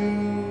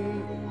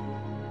you.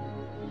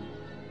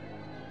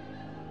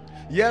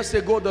 Years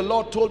ago, the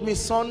Lord told me,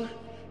 son,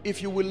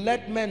 if you will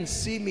let men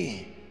see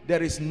me,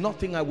 there is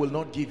nothing I will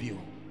not give you.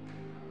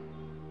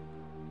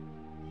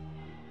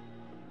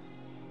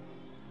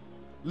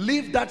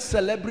 Leave that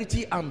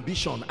celebrity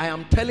ambition. I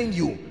am telling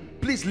you,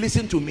 please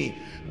listen to me.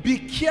 Be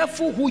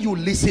careful who you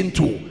listen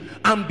to,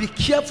 and be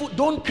careful.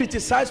 Don't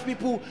criticize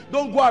people.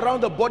 Don't go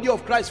around the body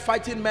of Christ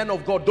fighting men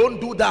of God. Don't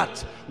do that.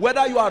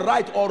 Whether you are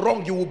right or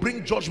wrong, you will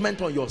bring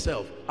judgment on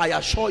yourself. I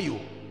assure you.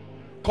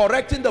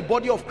 Correcting the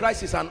body of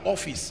Christ is an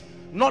office.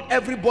 Not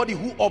everybody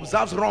who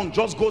observes wrong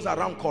just goes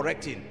around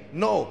correcting.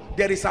 No,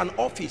 there is an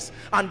office,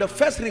 and the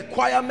first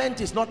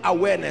requirement is not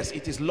awareness,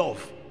 it is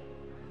love.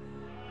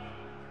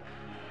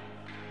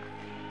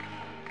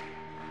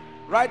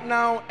 Right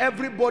now,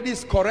 everybody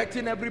is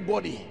correcting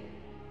everybody.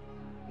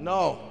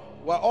 No,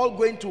 we're all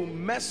going to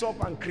mess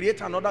up and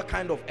create another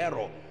kind of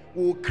error.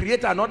 We will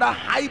create another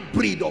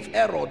hybrid of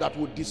error that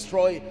will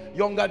destroy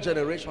younger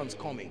generations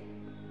coming.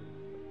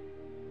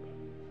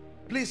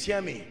 Please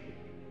hear me.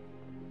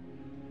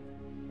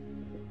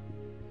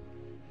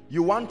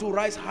 You want to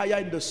rise higher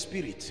in the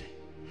spirit.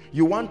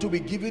 You want to be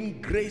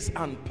given grace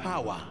and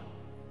power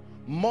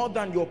more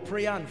than your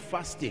prayer and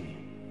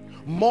fasting,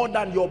 more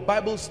than your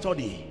Bible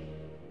study.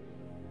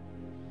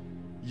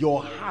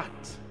 Your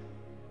heart.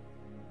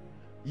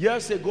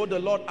 Years ago, the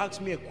Lord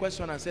asked me a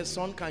question and said,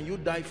 son, can you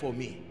die for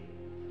me?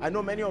 I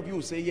know many of you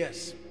will say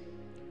yes.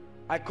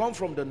 I come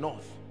from the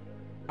north.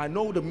 I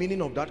know the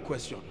meaning of that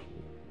question.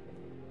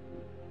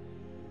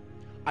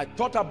 I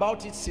thought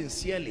about it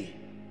sincerely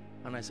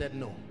and I said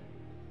no.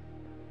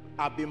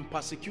 I've been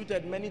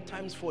persecuted many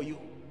times for you,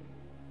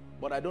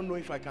 but I don't know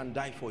if I can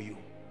die for you.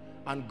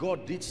 And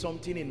God did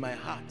something in my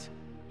heart.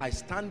 I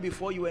stand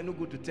before you,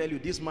 Enugu, to tell you,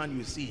 this man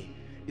you see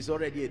is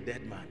already a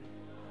dead man.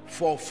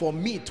 For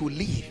me to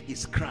live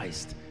is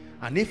Christ,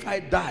 and if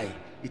I die,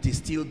 it is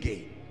still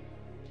gain.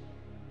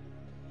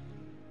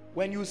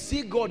 When you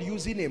see God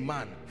using a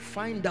man,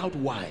 find out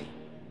why.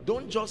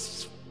 Don't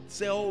just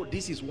say, oh,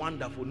 this is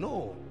wonderful.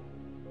 No.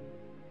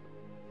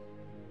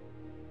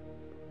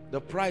 The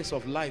price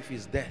of life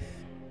is death.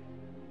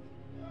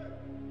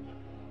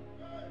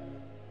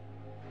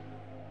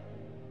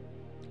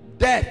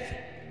 Death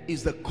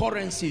is the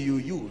currency you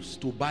use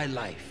to buy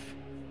life.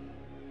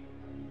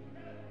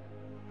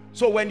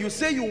 So when you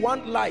say you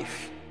want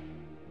life,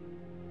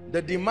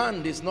 the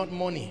demand is not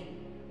money.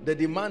 The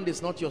demand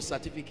is not your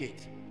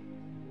certificate.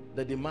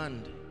 The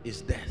demand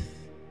is death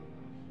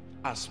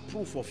as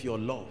proof of your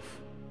love.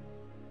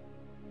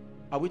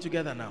 Are we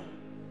together now?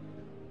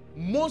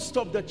 Most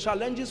of the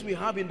challenges we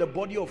have in the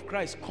body of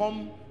Christ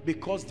come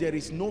because there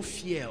is no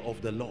fear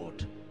of the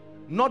Lord.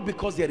 Not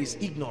because there is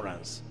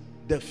ignorance.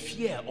 The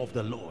fear of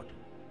the Lord.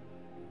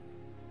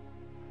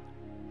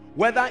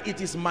 Whether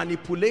it is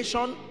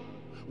manipulation,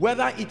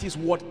 whether it is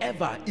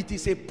whatever, it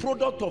is a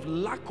product of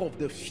lack of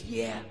the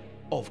fear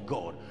of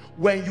God.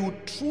 When you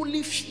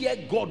truly fear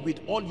God with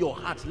all your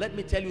heart, let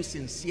me tell you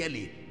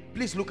sincerely,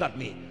 please look at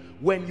me.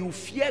 When you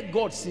fear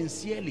God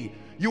sincerely,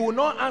 you will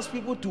not ask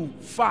people to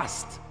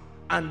fast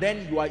and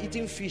then you are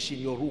eating fish in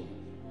your room.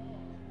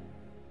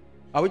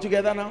 Are we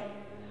together now?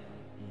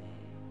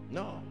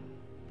 No.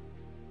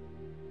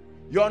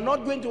 You are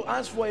not going to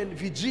ask for a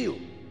vigil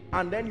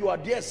and then you are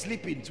there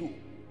sleeping too.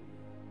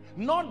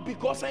 Not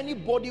because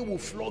anybody will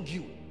flog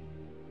you.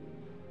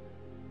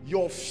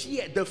 Your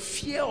fear, the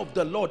fear of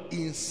the Lord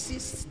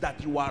insists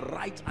that you are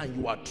right and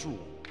you are true.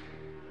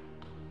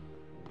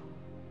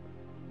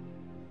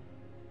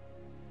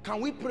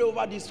 Can we pray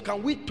over this?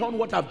 Can we turn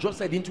what I've just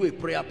said into a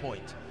prayer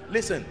point?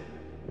 Listen,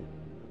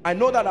 I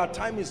know that our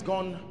time is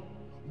gone,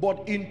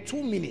 but in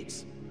 2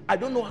 minutes, I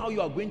don't know how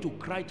you are going to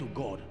cry to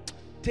God.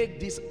 Take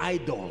this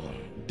idol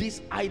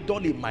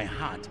in my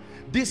heart,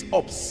 this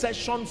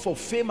obsession for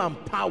fame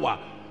and power.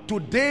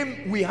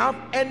 Today we have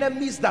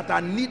enemies that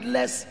are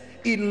needless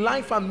in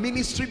life and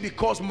ministry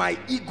because my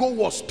ego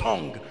was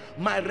stung,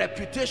 my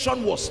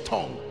reputation was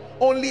stung.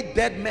 Only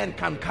dead men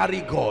can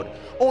carry God.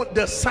 Oh,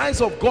 the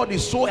size of God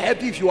is so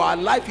heavy, if you are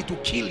alive it will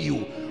kill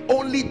you.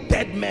 Only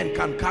dead men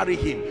can carry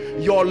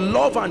him. Your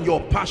love and your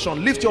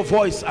passion, lift your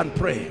voice and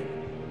pray.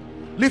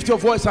 Lift your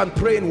voice and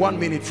pray in 1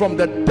 minute from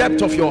the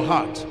depth of your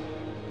heart.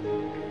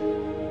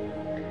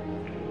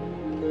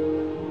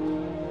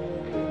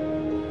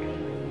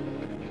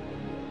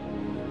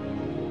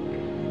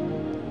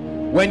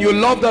 When you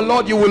love the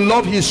Lord, you will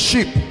love his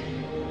sheep.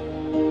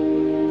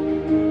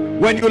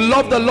 When you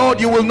love the Lord,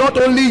 you will not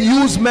only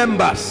use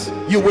members,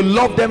 you will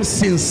love them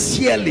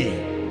sincerely.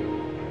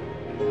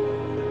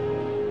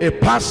 A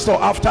pastor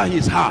after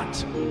his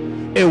heart,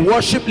 a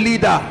worship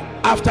leader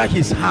after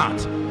his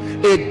heart,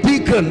 a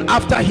deacon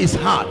after his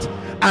heart,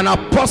 an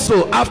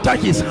apostle after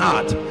his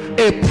heart,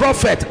 a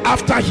prophet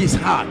after his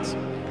heart.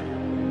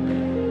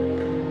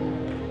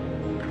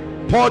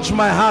 Purge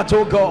my heart,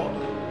 oh God.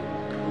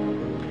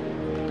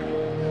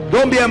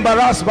 Don't be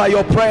embarrassed by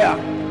your prayer.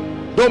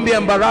 Don't be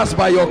embarrassed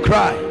by your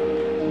cry.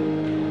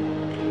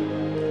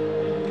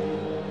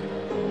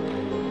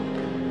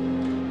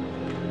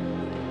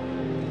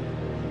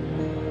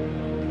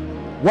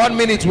 One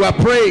minute, we are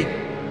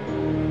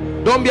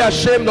praying. Don't be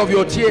ashamed of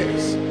your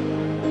tears.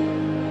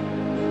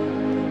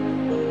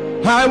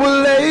 I will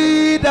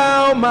lay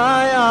down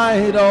my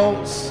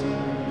idols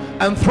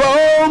and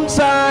thrones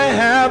I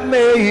have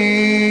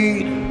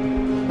made,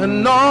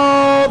 and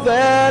all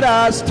that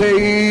has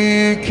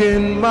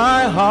taken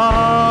my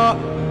heart.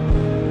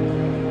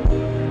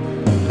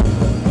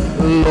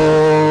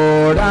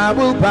 Lord, I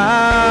will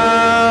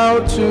bow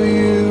to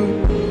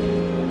you,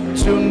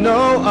 to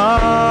no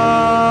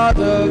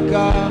other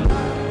God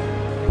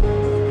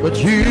but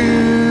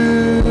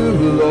you,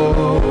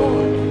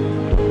 Lord.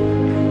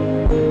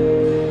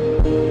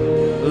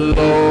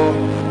 Lord,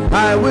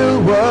 I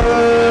will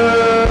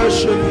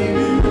worship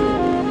you,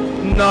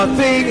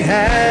 nothing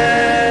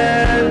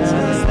hands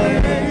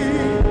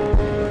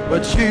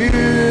but you,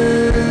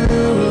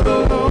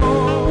 Lord.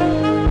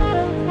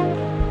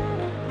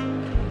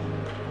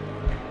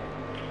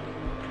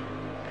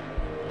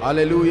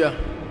 Hallelujah.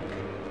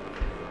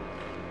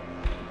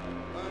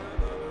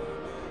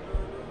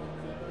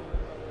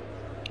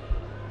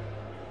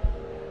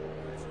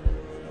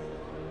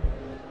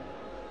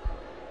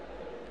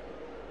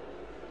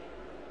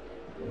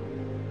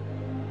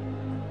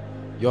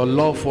 Your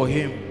love for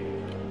him,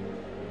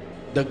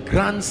 the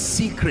grand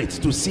secret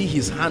to see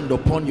his hand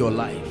upon your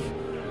life.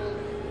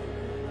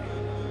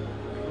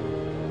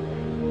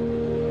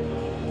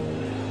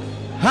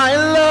 I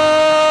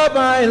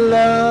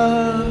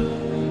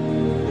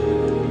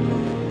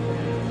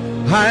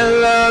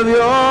love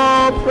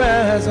your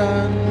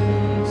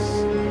presence.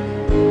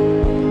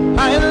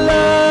 I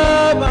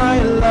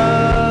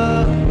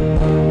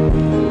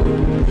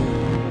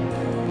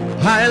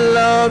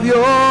love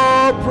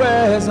your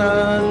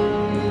presence.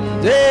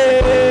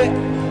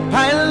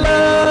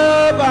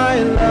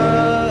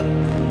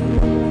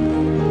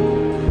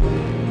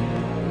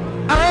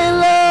 I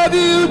love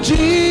you,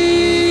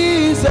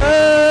 Jesus.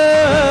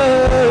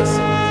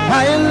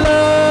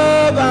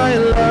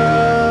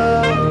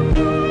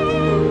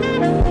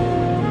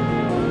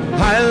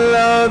 I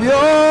love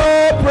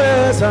your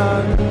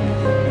presence.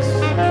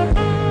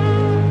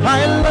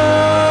 I love.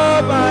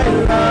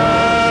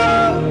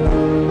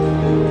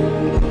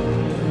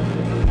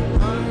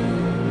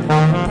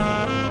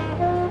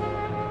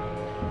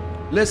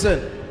 Listen,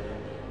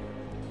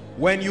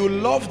 when you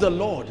love the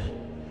Lord,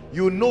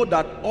 you know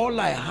that all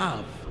I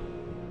have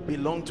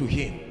belongs to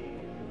him.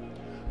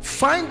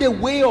 Find a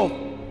way of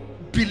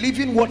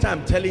believing what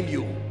I'm telling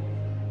you.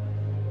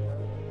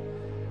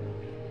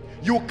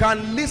 You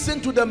can listen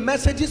to the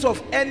messages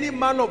of any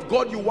man of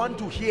God you want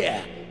to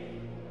hear.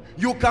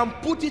 You can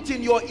put it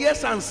in your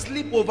ears and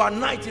sleep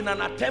overnight in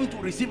an attempt to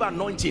receive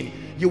anointing.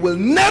 You will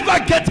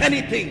never get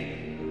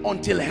anything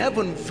until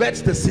heaven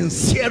vets the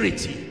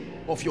sincerity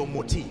of your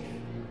motive,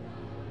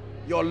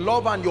 your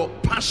love and your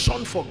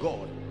passion for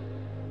God.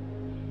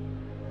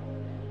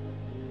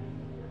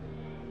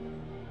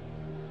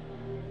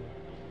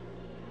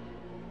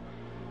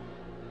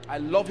 I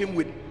love him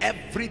with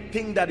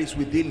everything that is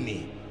within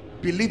me.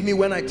 Believe me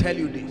when I tell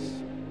you this.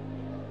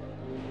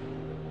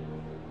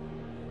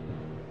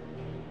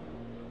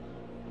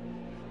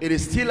 It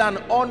is still an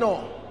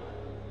honor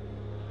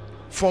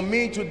for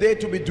me today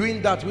to be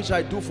doing that which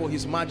I do for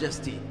His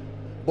Majesty.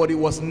 But it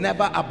was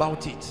never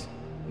about it.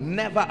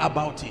 Never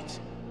about it.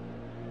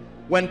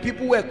 When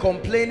people were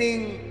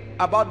complaining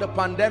about the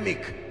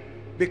pandemic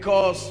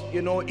because,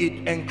 you know,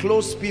 it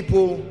enclosed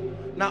people.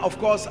 Now, of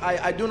course,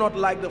 I do not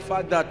like the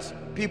fact that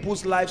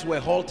people's lives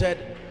were halted.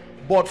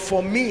 But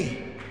for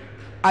me,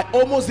 I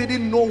almost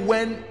didn't know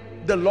when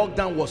the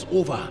lockdown was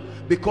over,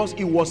 because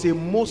it was a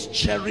most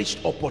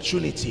cherished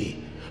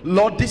opportunity.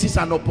 Lord, this is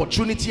an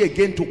opportunity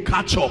again to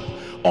catch up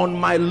on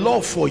my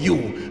love for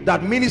you,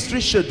 that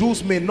ministry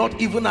schedules may not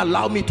even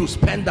allow me to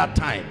spend that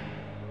time.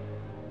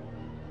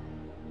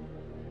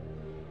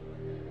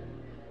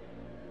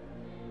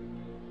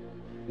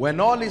 When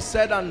all is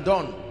said and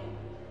done,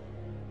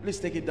 please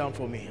take it down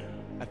for me.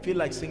 I feel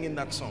like singing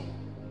that song.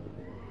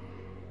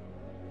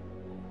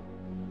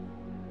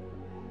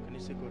 Can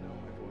you say go down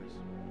my voice?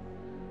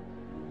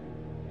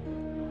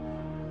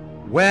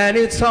 When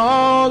it's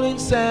all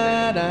is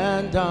said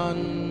and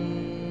done,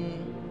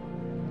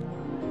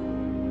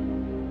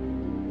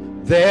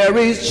 there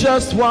is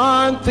just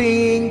one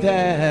thing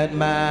that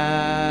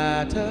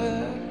matters.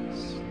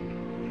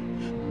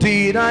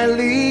 Did I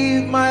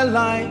live my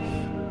life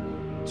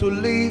to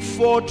live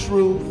for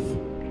truth?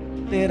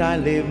 Did I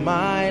live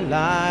my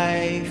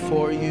life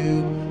for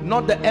you?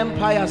 Not the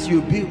empires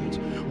you built.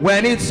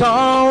 When it's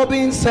all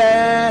been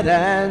said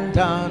and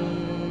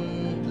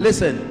done,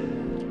 listen.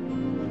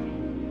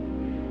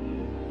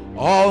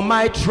 All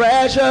my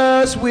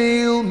treasures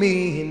will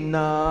mean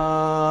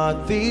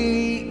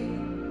nothing.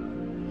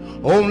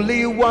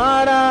 Only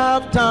what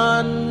I've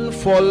done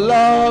for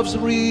love's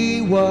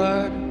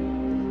reward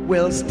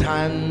will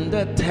stand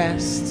the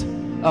test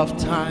of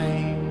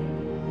time.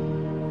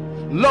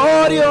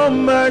 Lord, your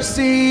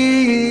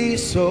mercy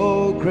is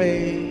so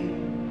great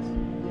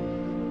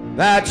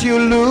that you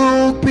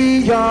look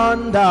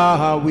beyond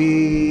our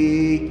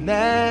weakness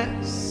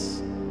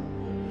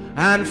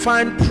and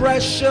find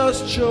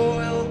precious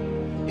joy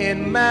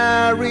in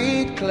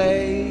married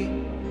clay,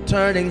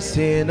 turning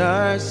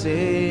sinners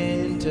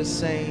into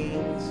saints.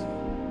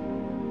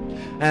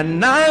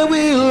 And I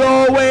will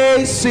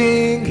always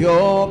sing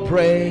your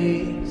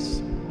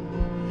praise,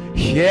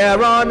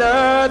 here on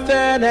earth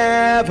and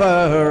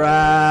ever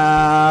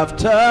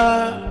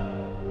after.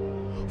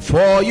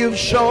 For you've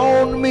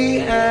shown me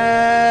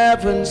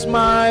heaven's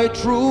my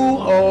true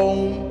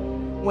home.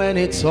 When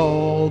it's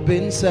all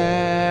been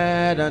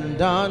said and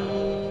done,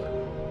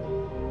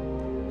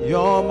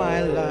 you're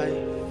my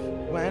life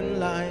when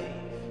life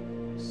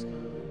is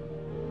gone.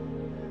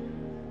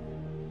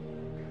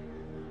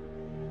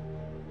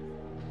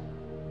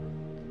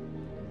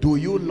 Do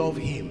you love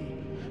him?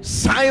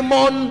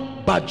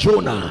 Simon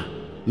Barjona,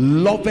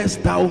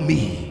 lovest thou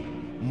me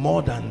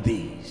more than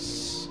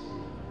these?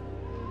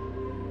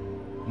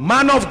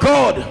 Man of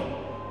God,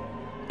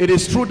 it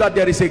is true that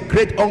there is a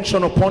great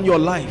unction upon your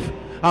life.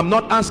 I'm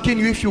not asking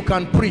you if you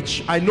can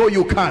preach. I know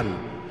you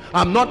can.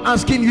 I'm not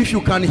asking you if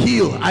you can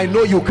heal. I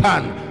know you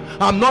can.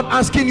 I'm not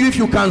asking you if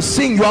you can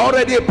sing. You are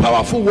already a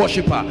powerful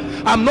worshiper.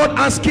 I'm not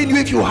asking you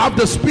if you have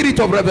the spirit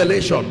of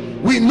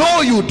revelation. We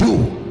know you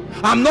do.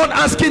 I'm not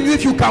asking you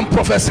if you can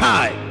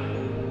prophesy.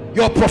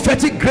 Your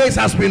prophetic grace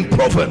has been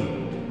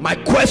proven. My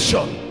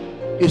question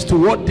is, to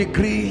what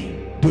degree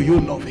do you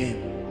love him?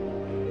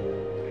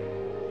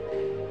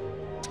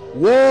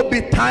 Woe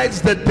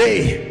betides the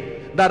day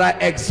that I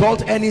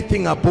exalt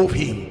anything above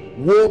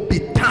him. Woe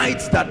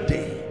betides that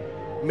day.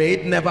 May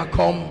it never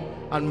come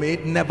and may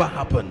it never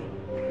happen.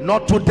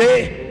 Not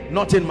today,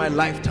 not in my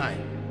lifetime.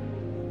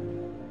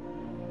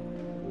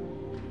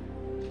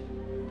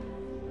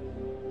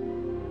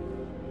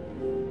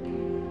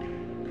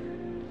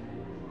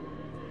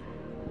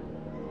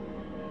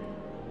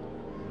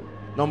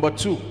 Number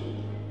two,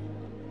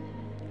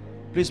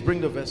 please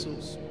bring the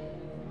vessels.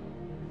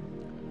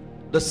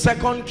 The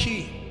second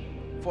key,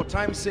 for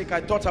time's sake,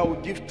 I thought I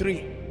would give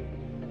three,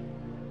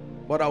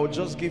 but I will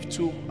just give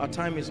two. Our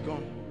time is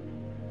gone.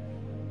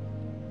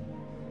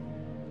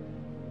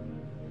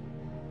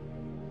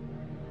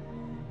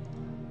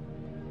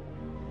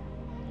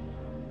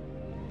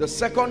 The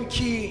second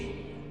key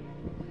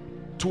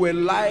to a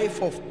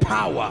life of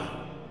power,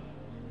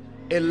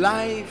 a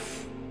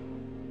life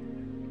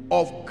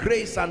of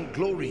grace and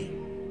glory,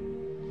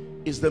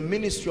 is the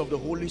ministry of the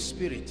Holy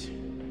Spirit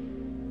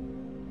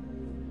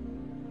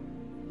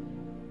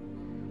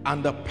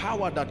and the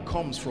power that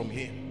comes from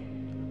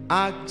him.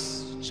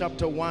 Acts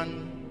chapter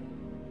 1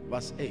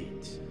 verse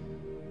 8.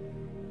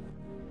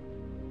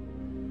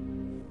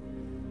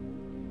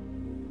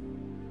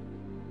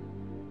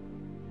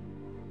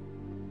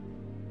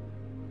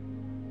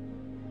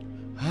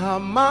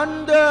 I'm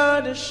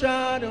under the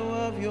shadow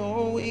of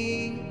your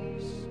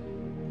wings.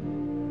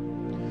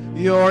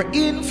 Your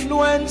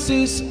influence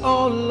is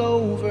all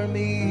over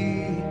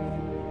me.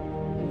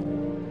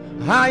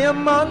 I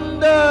am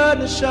under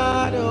the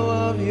shadow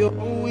of your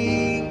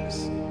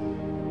wings.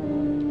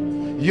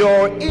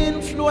 Your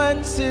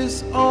influence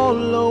is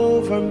all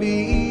over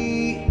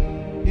me.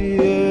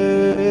 Yeah,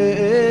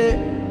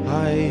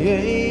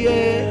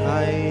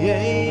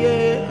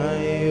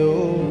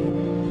 oh.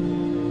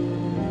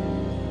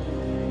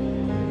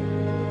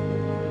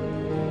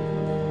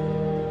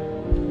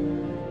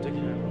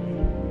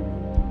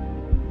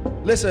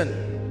 Listen,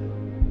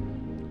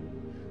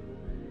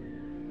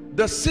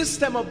 the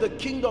system of the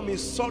kingdom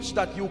is such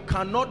that you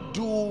cannot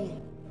do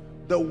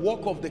the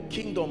work of the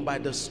kingdom by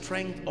the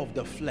strength of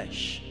the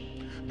flesh.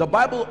 The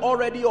Bible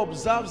already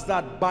observes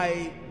that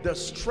by the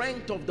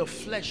strength of the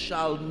flesh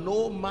shall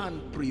no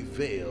man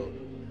prevail.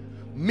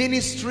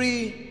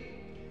 Ministry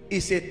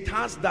is a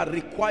task that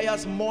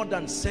requires more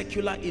than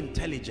secular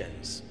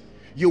intelligence.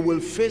 You will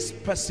face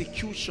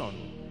persecution.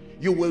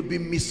 You will be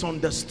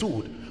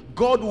misunderstood.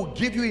 God will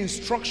give you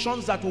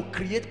instructions that will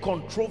create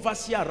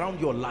controversy around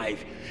your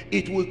life.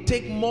 It will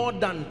take more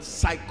than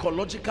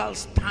psychological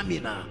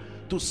stamina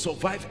to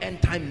survive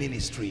end-time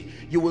ministry.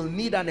 You will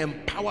need an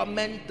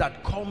empowerment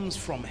that comes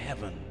from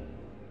heaven.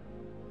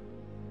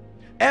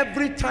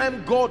 Every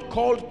time God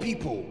called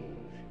people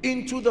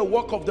into the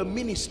work of the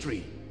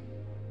ministry,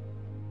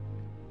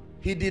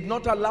 he did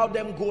not allow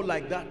them go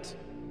like that.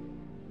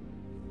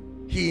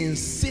 He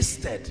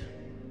insisted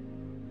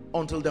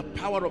until the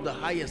power of the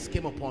highest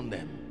came upon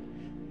them.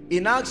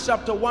 In Acts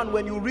chapter 1,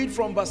 when you read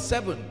from verse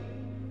 7,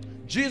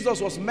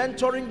 Jesus was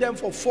mentoring them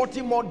for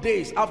 40 more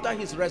days after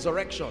his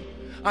resurrection.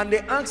 And they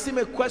asked him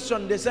a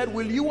question. They said,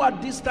 will you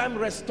at this time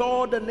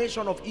restore the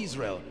nation of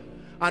Israel?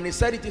 And he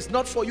said, it is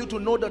not for you to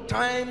know the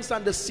times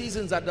and the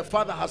seasons that the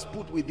Father has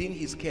put within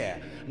his care.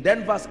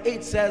 Then verse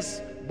 8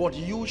 says, but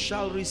you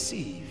shall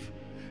receive.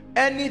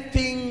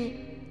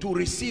 Anything to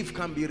receive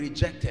can be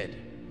rejected.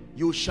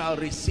 You shall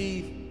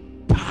receive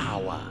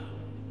power.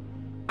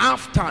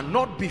 After,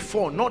 not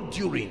before, not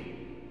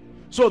during.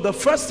 So the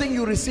first thing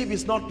you receive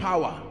is not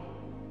power.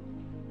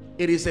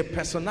 It is a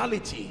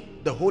personality,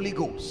 the Holy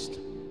Ghost.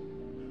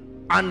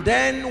 And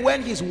then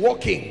when his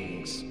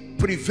workings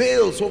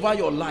prevails over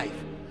your life,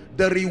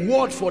 the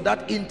reward for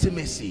that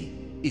intimacy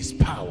is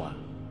power.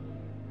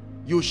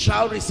 You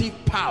shall receive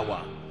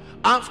power.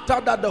 After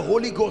that, the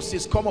Holy Ghost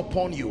is come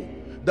upon you.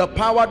 The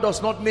power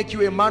does not make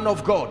you a man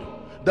of God.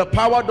 The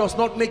power does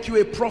not make you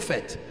a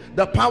prophet.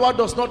 The power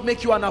does not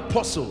make you an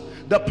apostle.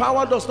 The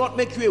power does not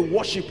make you a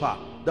worshiper.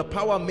 The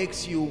power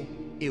makes you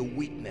a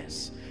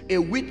witness. A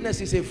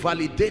witness is a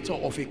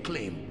validator of a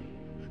claim.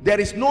 There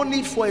is no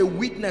need for a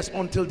witness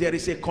until there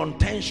is a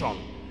contention.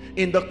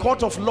 In the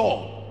court of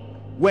law,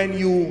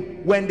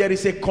 when there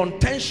is a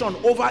contention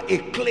over a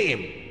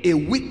claim, a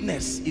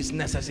witness is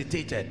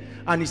necessitated,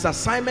 and his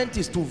assignment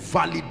is to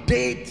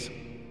validate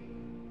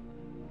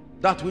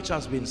that which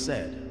has been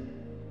said.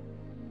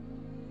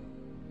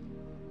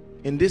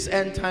 In this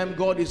end time,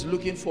 God is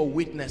looking for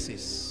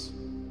witnesses,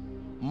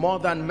 more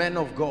than men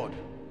of God,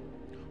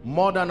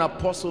 more than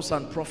apostles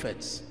and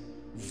prophets,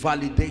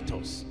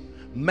 validators.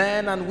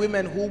 Men and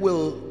women who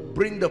will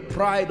bring the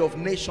pride of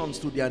nations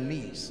to their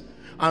knees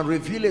and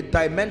reveal a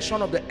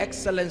dimension of the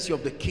excellency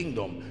of the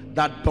kingdom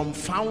that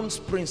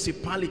dumbfounds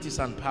principalities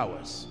and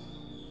powers.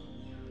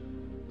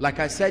 Like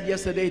I said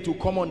yesterday, to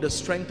come on the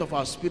strength of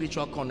our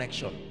spiritual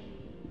connection.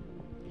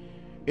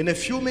 In a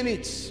few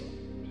minutes,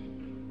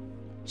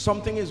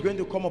 something is going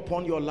to come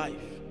upon your life.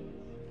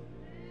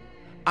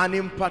 An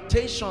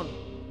impartation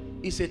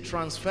is a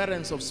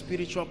transference of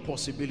spiritual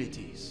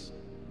possibilities.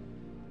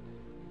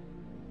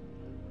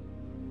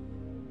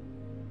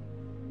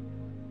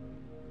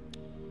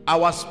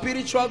 Our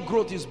spiritual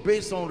growth is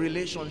based on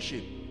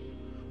relationship,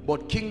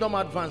 but kingdom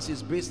advance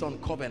is based on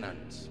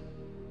covenant.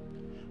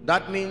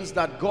 That means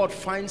that God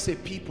finds a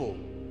people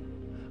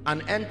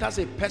and enters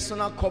a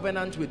personal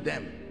covenant with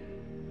them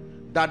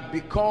that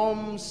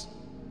becomes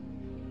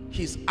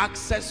his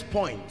access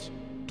point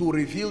to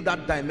reveal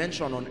that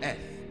dimension on earth.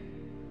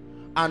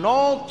 And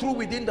all through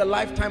within the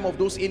lifetime of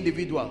those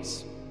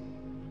individuals,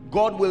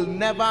 God will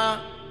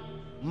never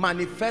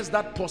manifest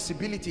that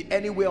possibility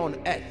anywhere on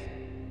earth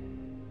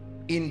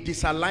in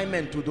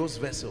disalignment to those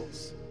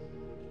vessels.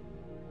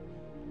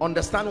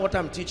 Understand what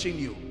I'm teaching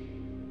you.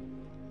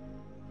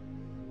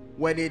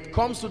 When it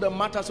comes to the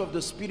matters of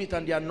the spirit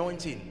and the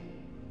anointing,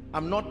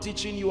 I'm not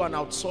teaching you an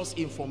outsourced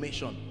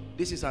information.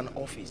 This is an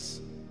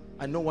office.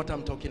 I know what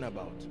I'm talking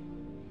about.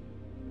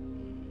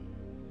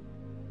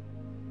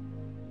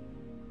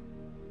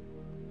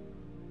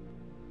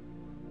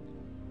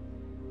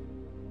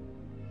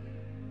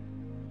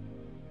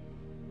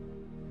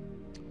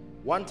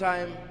 One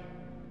time,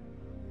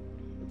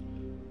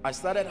 I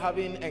started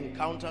having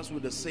encounters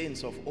with the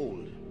saints of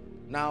old.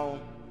 Now,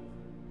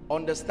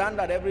 understand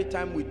that every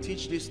time we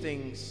teach these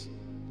things,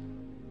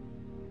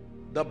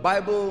 the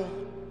Bible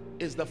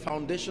is the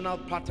foundational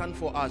pattern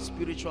for our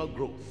spiritual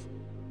growth.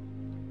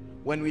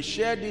 When we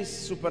share these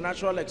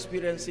supernatural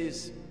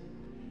experiences,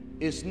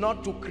 it's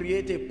not to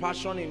create a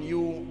passion in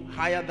you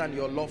higher than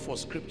your love for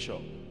scripture.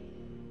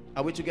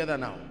 Are we together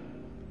now?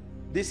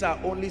 These are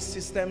only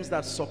systems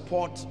that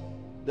support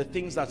the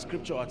things that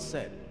scripture had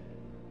said.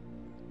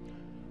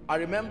 I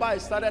remember I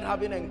started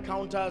having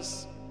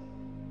encounters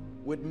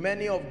with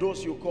many of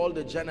those you call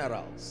the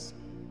generals,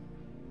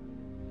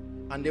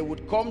 and they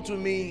would come to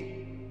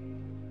me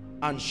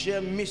and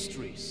share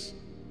mysteries,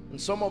 and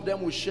some of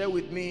them would share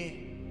with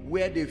me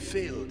where they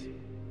failed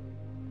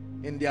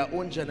in their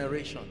own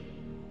generation.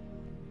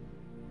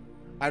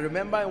 I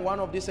remember in one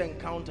of these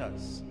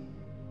encounters,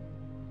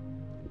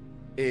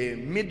 a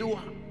middle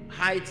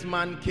height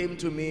man came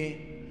to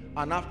me,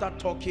 and after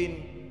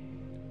talking,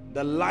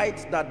 the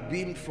light that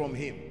beamed from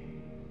him,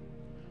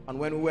 and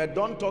when we were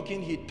done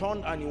talking, he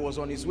turned and he was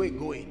on his way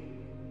going.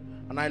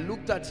 And I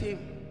looked at him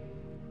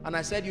and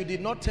I said, "You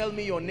did not tell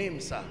me your name,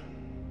 sir."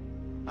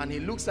 And he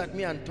looks at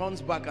me and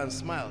turns back and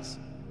smiles,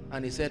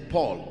 and he said,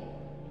 "Paul."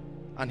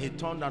 And he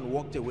turned and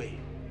walked away.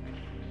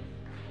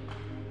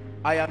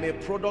 I am a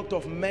product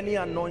of many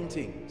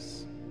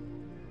anointings.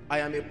 I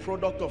am a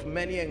product of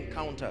many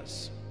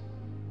encounters.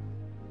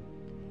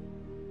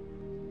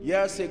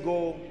 Years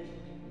ago,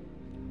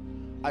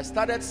 I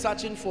started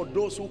searching for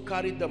those who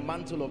carried the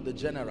mantle of the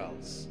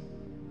generals,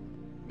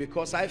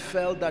 because I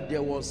felt that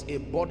there was a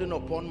burden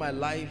upon my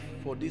life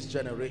for this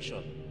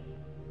generation,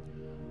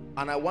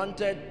 and I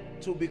wanted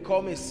to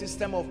become a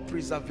system of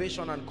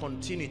preservation and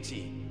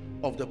continuity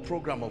of the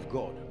program of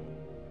God.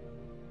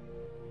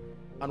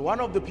 And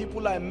one of the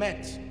people I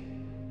met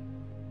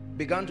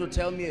began to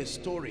tell me a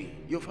story.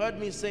 You've heard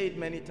me say it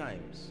many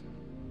times,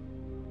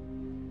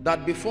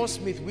 that before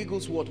Smith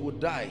Wigglesworth would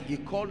die, he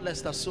called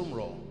Lester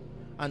Sumrall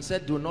and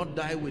said, "Do not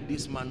die with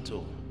this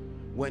mantle.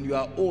 When you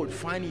are old,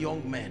 find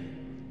young men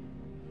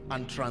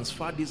and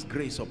transfer this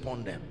grace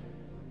upon them."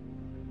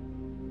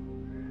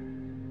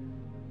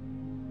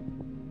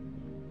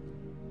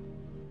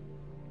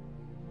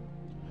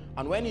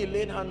 And when he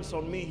laid hands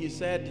on me, he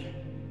said,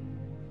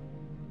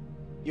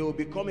 "You will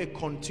become a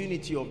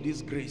continuity of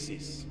these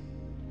graces.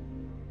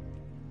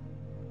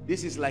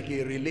 This is like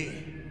a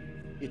relay.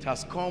 It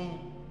has come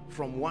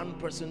from one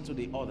person to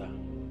the other."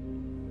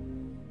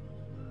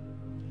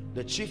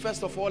 The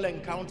chiefest of all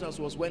encounters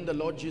was when the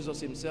Lord Jesus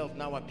himself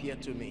now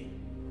appeared to me.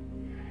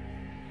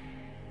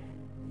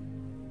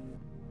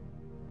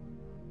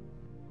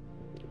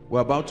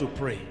 We're about to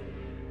pray.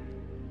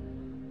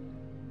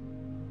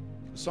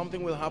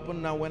 Something will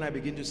happen now when I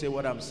begin to say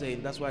what I'm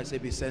saying. That's why I say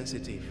be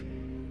sensitive,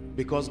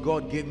 because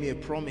God gave me a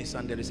promise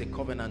and there is a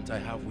covenant I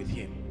have with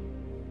him.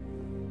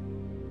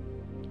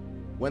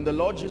 When the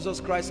Lord Jesus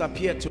Christ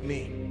appeared to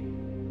me,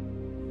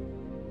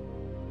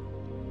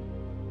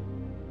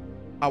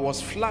 I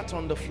was flat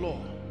on the floor.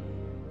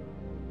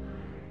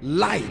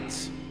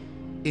 Light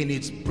in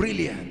its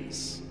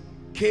brilliance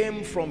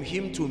came from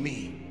him to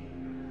me.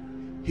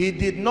 He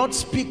did not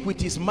speak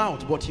with his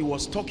mouth, but he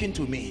was talking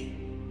to me.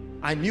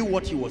 I knew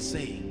what he was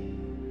saying.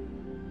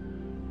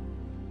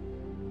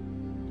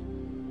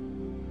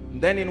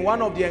 And then in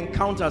one of the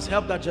encounters,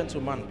 help that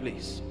gentleman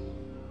please.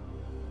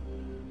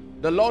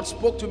 The Lord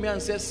spoke to me and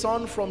said,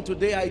 "Son, from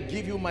today I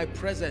give you my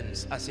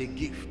presence as a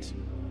gift."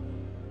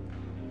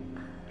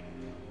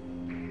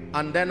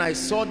 And then I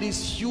saw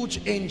this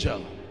huge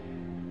angel,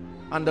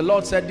 and the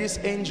Lord said, "This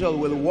angel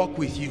will walk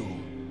with you.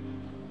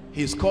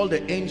 He's called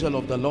the angel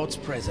of the Lord's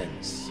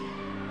presence.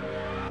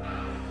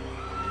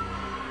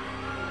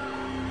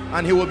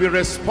 And he will be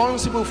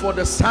responsible for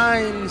the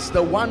signs,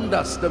 the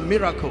wonders, the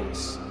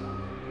miracles."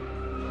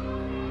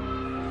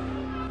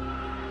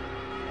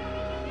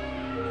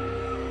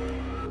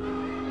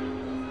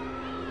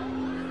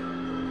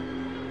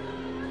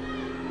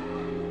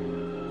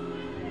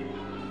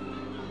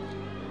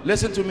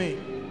 Listen to me,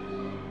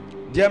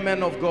 dear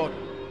men of God.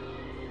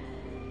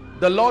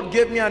 The Lord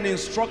gave me an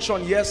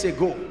instruction years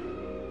ago,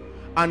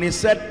 and he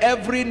said,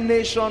 every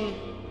nation,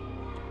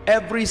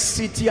 every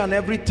city and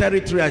every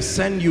territory I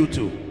send you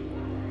to,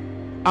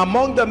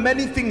 among the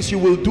many things you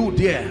will do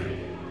there,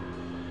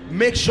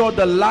 make sure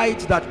the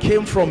light that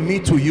came from me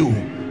to you,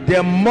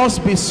 there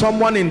must be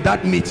someone in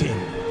that meeting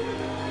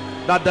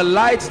that the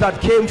light that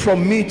came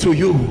from me to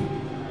you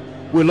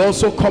will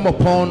also come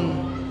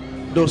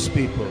upon those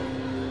people.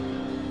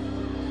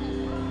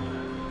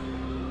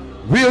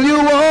 Will you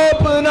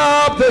open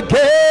up the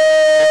gates?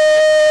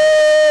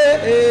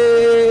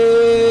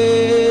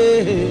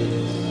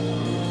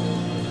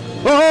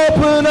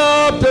 Open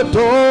up the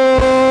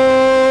door.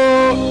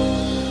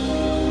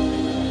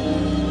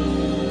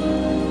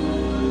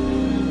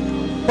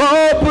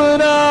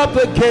 Open up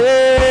the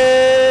gates.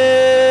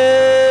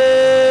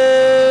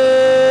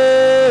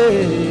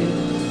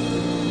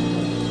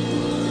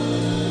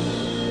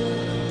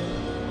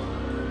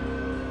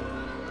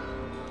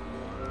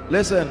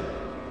 Listen.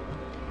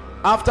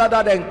 After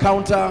that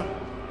encounter,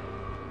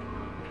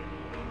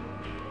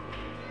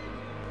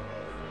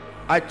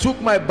 I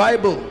took my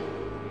Bible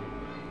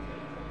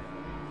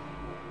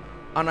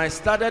and I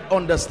started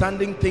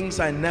understanding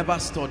things I never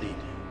studied.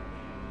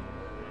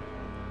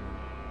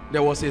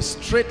 There was a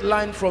straight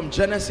line from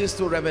Genesis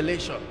to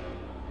Revelation.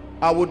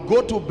 I would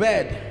go to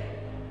bed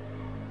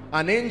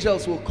and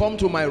angels will come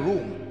to my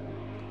room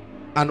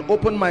and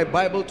open my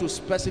Bible to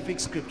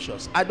specific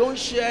scriptures. I don't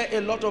share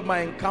a lot of my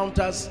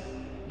encounters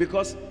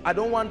because I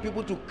don't want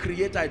people to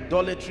create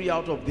idolatry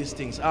out of these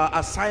things. Our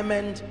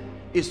assignment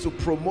is to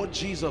promote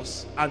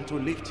Jesus and to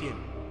lift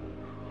him.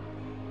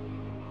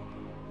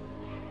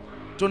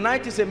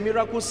 Tonight is a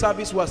miracle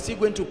service. We are still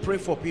going to pray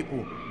for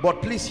people,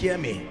 but please hear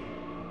me.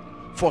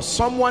 For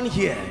someone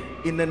here,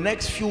 in the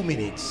next few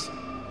minutes,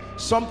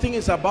 something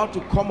is about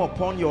to come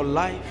upon your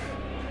life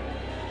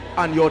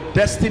and your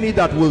destiny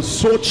that will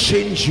so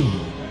change you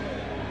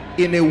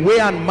in a way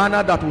and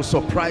manner that will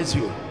surprise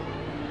you.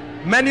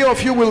 Many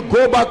of you will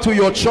go back to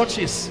your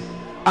churches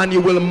and you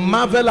will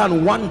marvel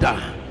and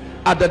wonder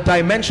at the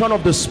dimension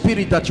of the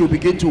spirit that you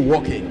begin to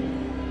walk in.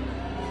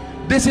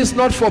 This is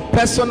not for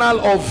personal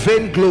or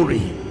vain glory.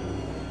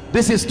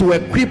 This is to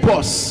equip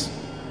us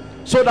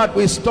so that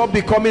we stop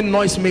becoming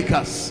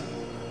noisemakers.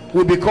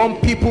 We become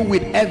people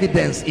with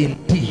evidence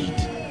indeed.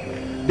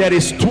 There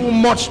is too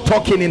much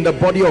talking in the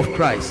body of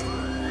Christ.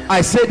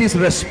 I say this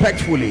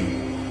respectfully.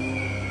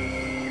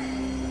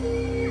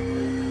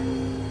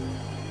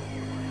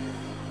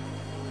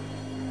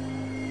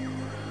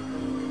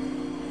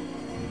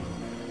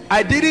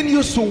 I didn't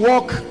used to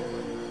walk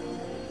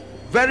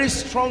very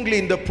strongly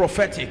in the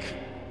prophetic.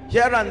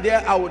 Here and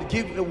there I would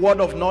give a word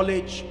of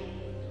knowledge,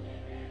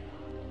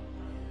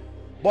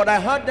 but I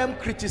heard them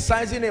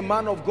criticizing a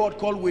man of God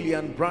called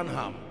William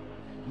Branham.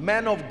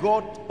 Man of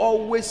God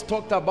always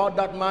talked about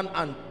that man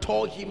and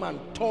tore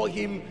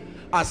him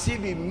as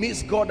if he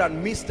missed God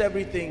and missed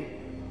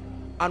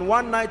everything. And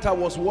one night I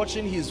was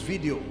watching his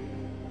video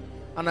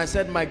and I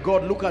said, my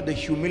God, look at the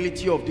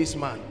humility of this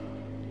man.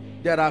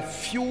 There are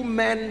few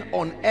men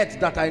on earth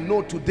that I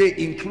know today,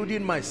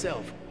 including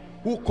myself,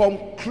 who come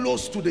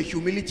close to the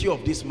humility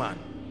of this man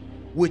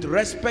with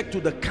respect to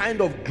the kind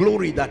of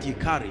glory that he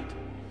carried.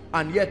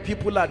 And yet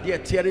people are there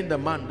tearing the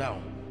man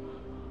down.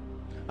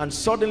 And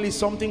suddenly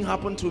something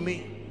happened to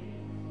me.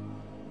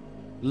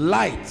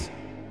 Light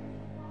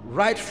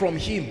right from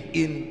him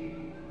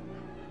in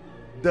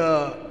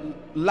the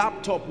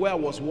laptop where I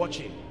was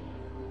watching,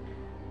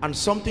 and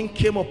something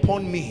came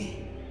upon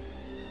me,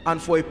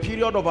 and for a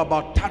period of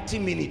about 30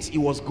 minutes it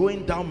was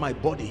going down my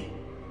body.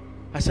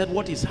 I said,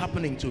 what is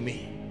happening to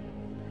me?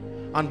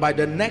 And by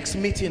the next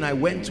meeting I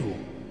went to,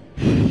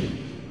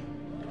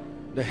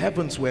 the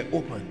heavens were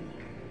open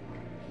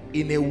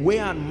in a way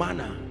and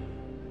manner.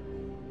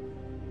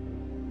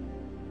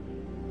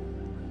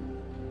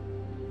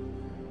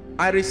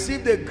 I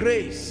received a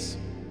grace,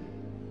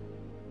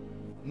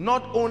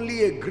 not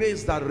only a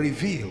grace that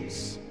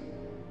reveals,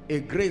 a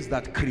grace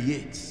that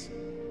creates,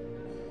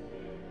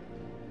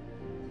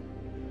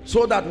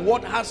 so that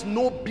what has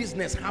no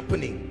business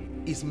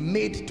happening is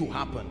made to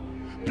happen.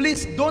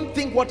 Please don't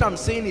think what I'm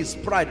saying is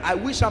pride. I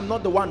wish I'm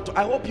not the one to.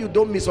 I hope you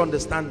don't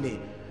misunderstand me.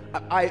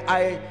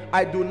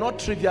 I do not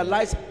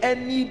trivialize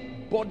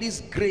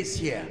anybody's grace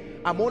here.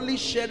 I'm only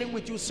sharing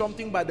with you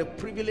something by the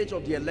privilege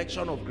of the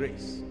election of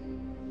grace.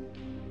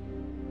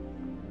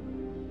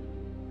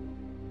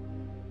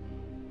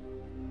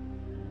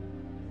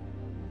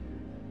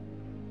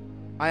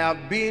 I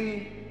have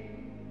been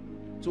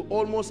to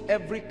almost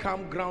every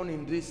campground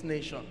in this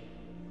nation.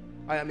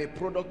 I am a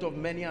product of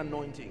many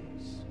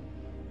anointings.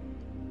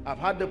 I've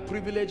had the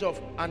privilege of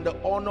and the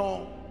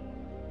honor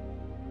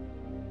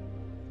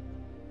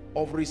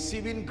of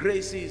receiving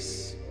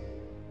graces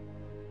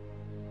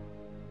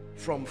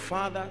from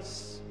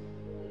fathers,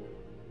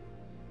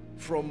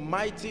 from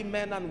mighty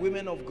men and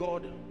women of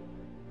God,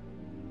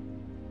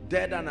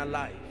 dead and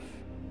alive.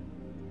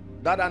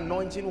 That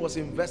anointing was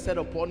invested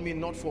upon me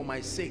not for my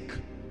sake,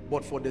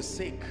 but for the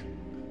sake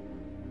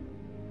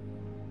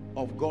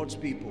of God's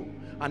people.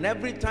 And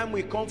every time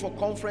we come for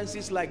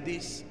conferences like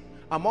this,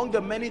 among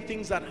the many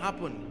things that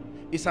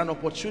happen is an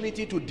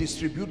opportunity to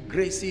distribute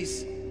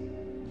graces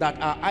that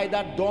are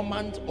either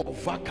dormant or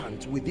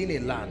vacant within a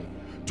land,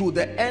 to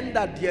the end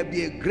that there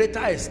be a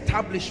greater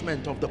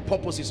establishment of the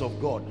purposes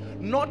of God.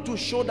 Not to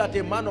show that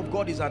a man of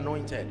God is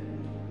anointed,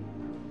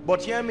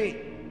 but hear me,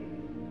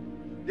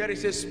 there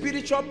is a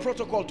spiritual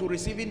protocol to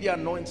receiving the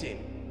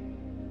anointing.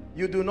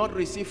 You do not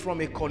receive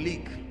from a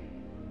colleague.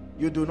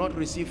 You do not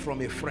receive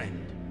from a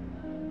friend.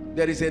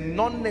 There is a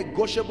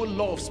non-negotiable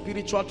law of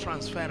spiritual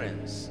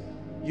transference.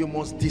 You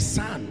must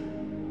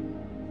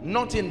discern,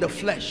 not in the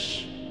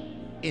flesh,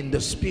 in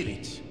the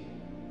spirit.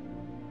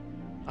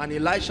 And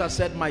Elisha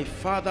said, my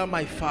father,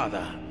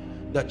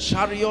 the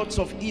chariots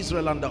of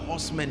Israel and the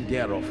horsemen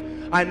thereof.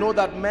 I know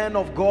that men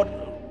of God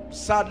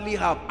sadly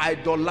have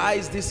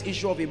idolized this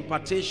issue of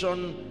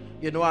impartation,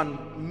 you know,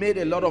 and made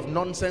a lot of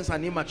nonsense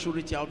and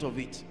immaturity out of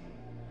it.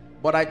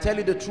 But I tell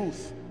you the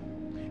truth,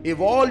 if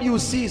all you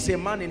see is a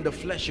man in the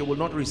flesh, you will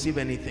not receive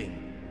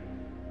anything.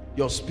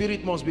 Your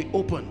spirit must be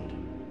opened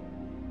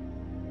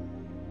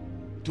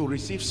to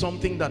receive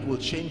something that will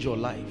change your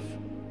life.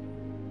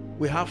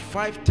 We have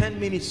 5-10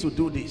 minutes to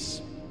do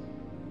this.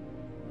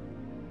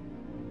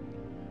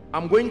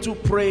 I'm going to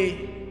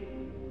pray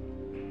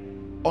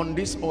on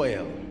this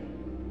oil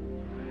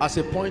as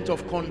a point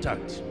of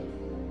contact.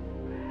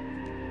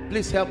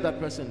 Please help that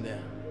person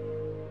there.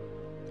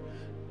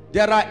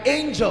 There are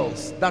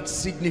angels that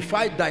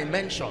signify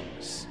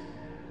dimensions.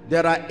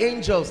 There are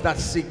angels that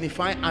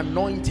signify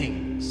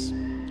anointings.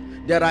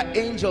 There are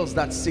angels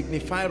that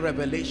signify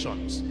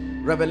revelations.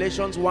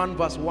 Revelations 1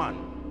 verse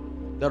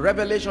 1. The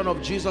revelation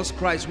of Jesus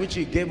Christ, which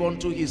he gave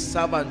unto his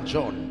servant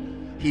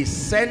John, he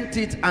sent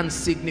it and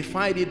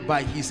signified it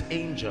by his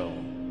angel.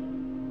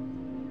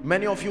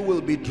 Many of you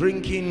will be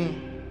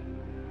drinking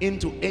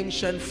into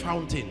ancient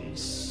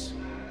fountains.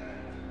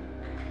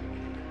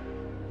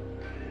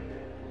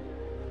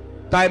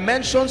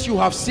 Dimensions you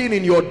have seen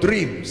in your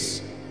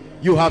dreams,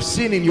 you have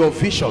seen in your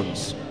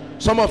visions.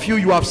 Some of you,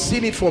 you have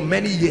seen it for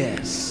many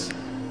years,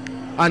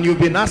 and you've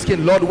been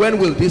asking, Lord, when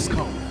will this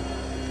come?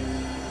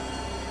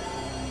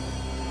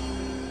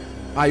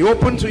 I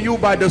open to you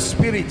by the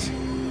Spirit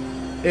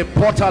a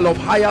portal of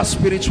higher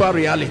spiritual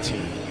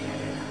reality.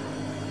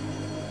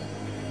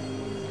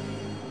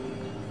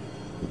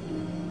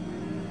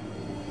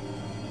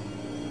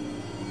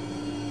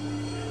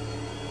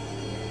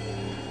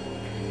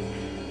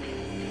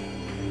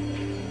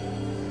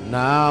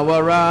 Now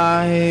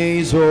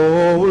arise,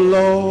 O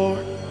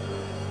Lord,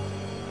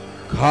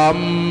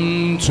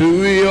 come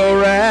to your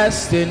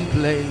resting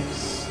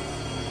place,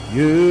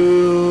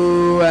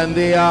 you and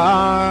the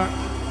ark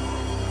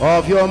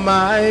of your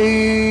might,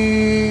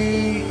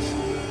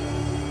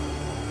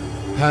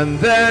 and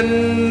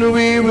then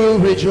we will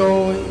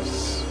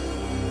rejoice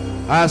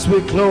as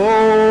we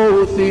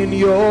clothe in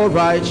your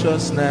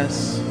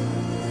righteousness.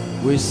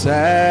 We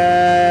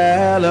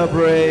celebrate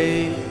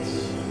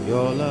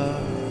your love.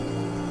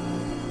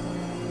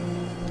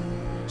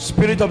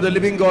 Spirit of the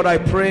living God, I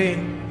pray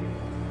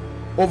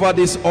over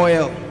this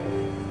oil.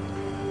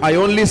 I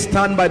only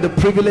stand by the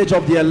privilege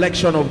of the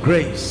election of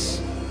grace,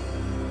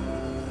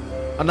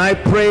 and I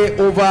pray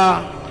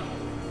over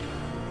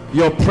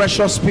your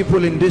precious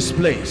people in this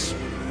place.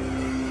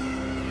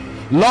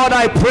 Lord,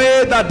 I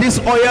pray that this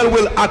oil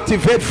will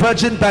activate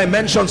virgin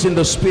dimensions in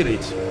the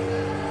spirit.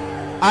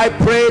 I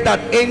pray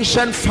that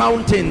ancient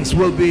fountains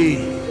will be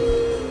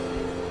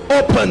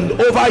opened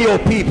over your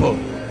people,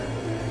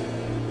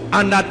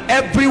 and that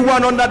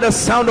everyone under the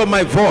sound of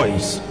my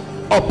voice,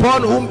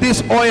 upon whom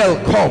this oil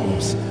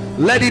comes,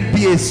 let it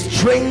be a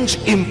strange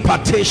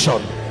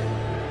impartation.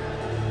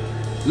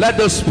 Let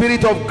the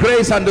spirit of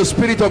grace and the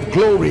spirit of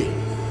glory,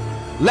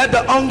 let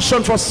the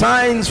unction for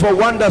signs, for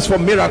wonders, for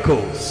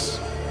miracles,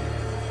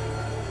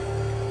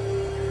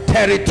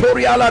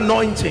 territorial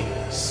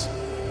anointings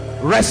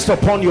rest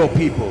upon your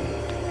people.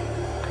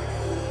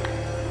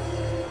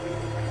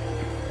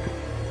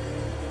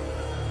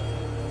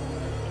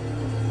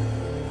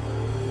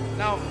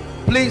 Now,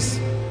 please,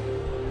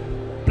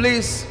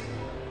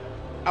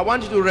 I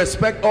want you to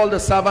respect all the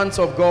servants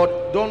of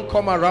God. Don't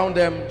come around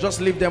them,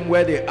 just leave them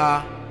where they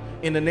are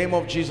in the name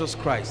of Jesus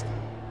Christ.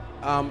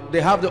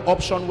 They have the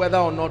option whether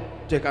or not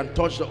they can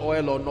touch the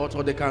oil or not,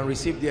 or they can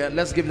receive the oil.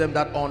 Let's give them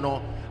that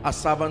honor as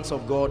servants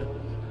of God.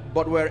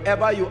 But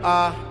wherever you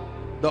are,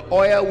 the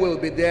oil will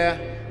be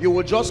there. You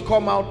will just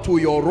come out to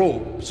your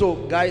row. So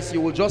guys,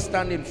 you will just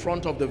stand in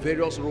front of the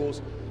various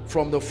rows.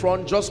 From the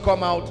front, just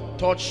come out,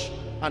 touch,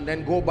 and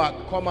then go back.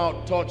 Come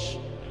out, touch,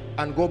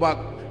 and go back.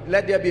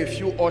 Let there be a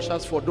few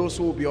ushers for those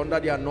who will be under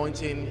the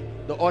anointing.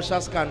 The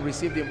ushers can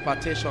receive the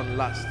impartation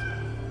last.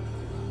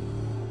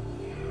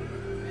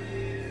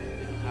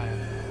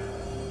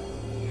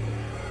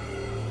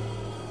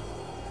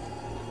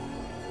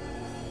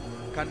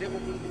 Can they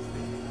open this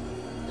thing?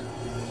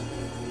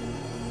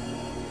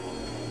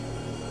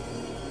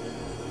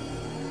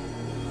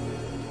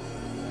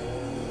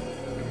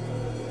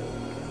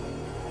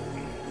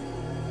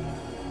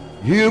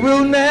 You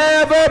will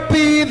never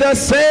be the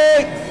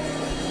same.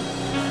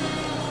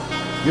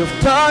 You've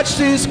touched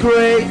His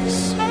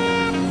grace.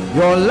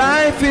 Your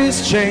life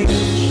is changed.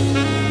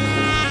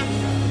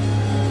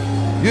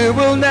 You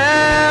will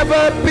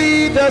never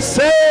be the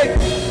same.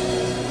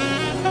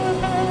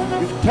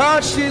 You've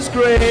touched His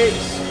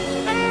grace.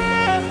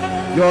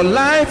 Your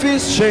life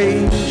is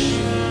changed.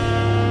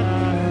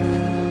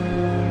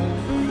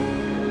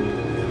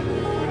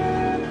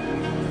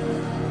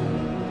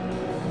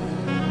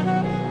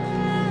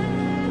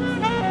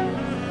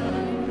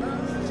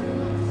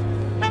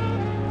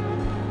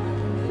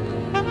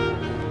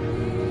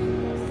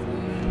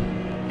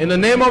 In the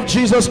name of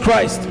Jesus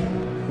Christ,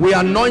 we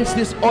anoint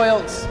these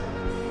oils.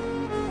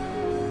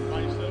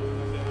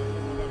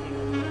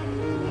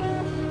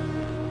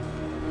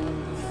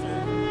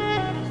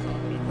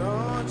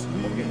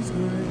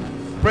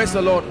 Praise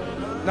the Lord.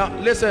 Now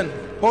listen,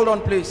 hold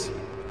on please.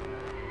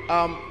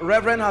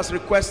 Reverend has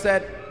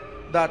requested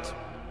that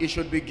it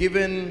should be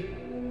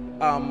given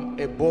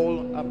a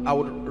bowl. I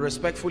would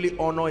respectfully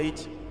honor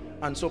it,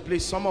 and so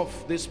please, some of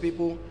these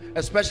people,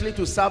 especially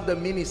to serve the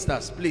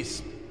ministers,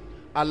 please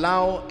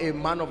allow a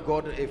man of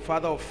God, a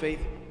father of faith.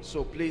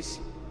 So please,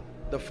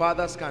 the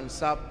fathers can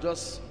serve.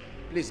 Just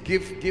please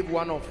give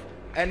one of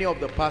any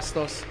of the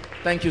pastors.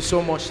 Thank you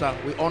so much, sir.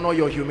 We honor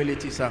your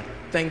humility, sir.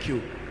 Thank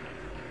you.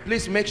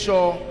 Please make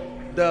sure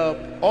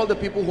all the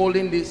people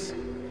holding this,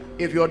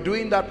 if you're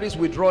doing that, please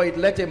withdraw it.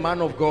 Let a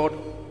man of God,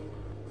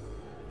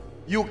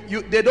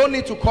 they don't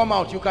need to come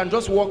out. You can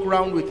just walk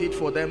around with it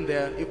for them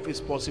there if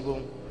it's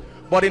possible.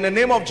 But in the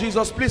name of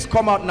Jesus, please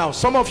come out now.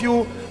 Some of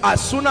you,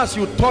 as soon as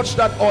you touch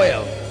that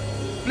oil,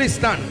 please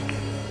stand,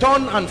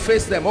 turn and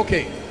face them.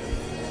 Okay,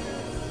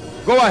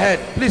 go ahead,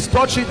 please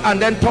touch it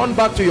and then turn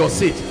back to your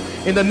seat.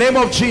 In the name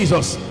of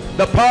Jesus,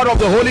 the power of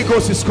the Holy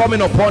Ghost is coming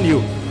upon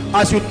you.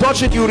 As you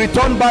touch it, you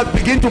return back,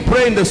 begin to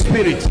pray in the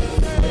spirit.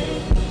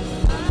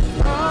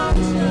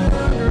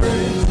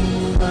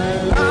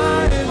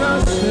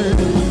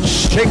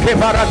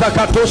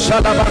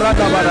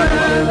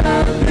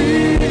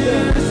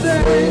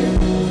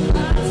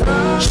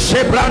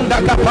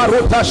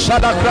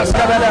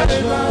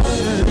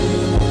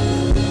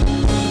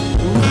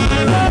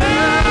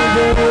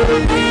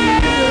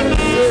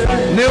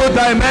 New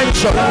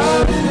dimension.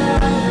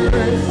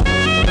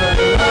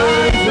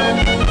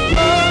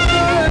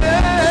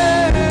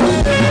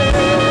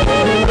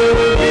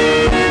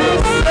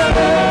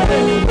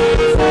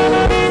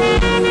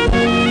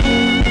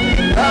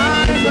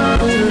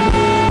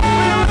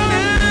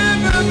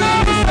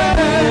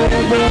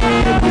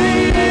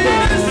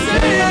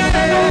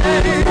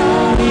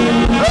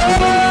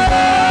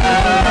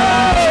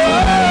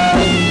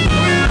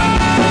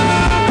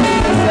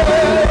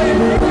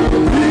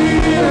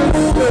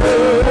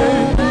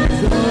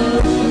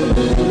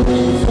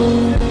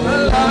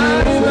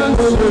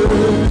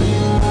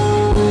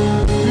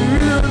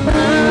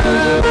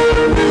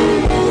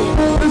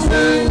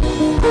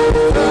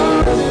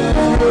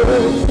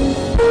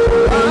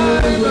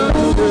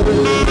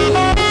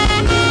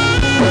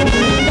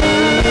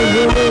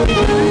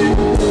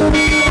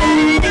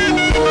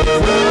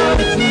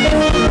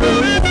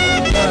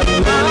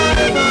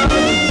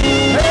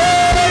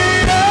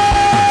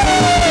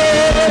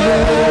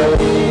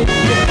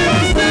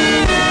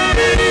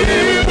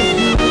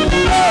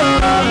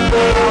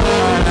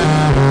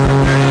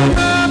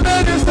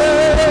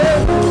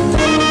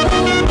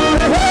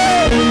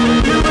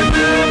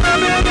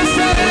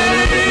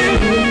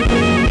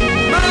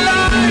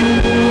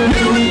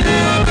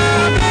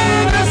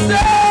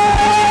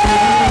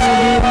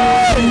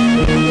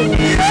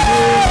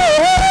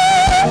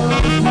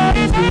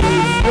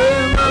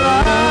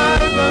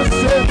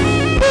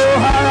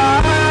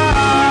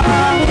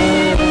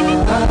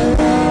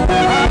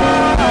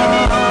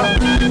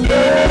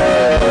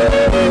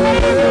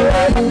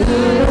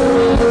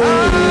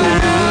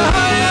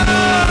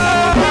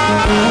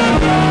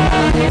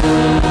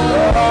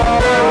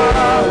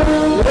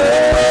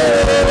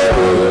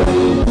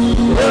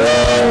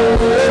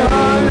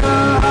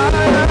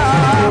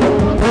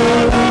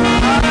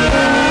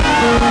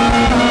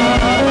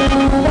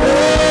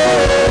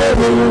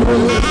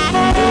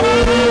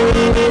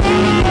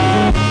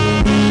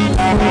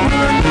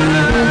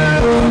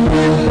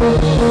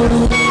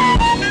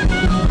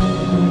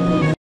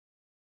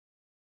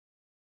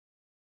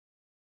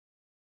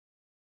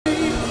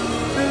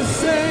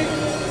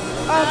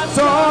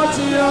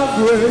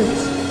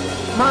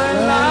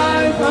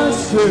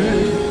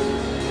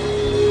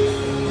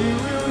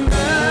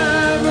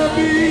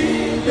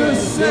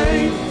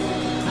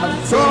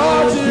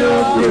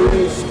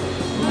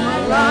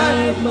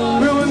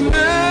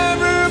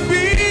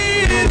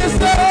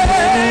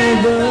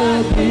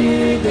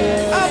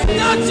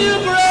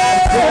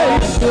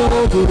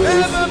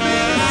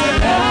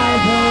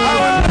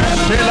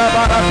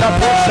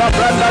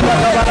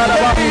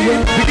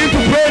 Begin to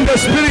pray in the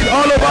spirit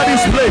all over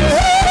this place.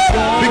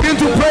 Begin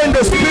to pray in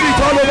the spirit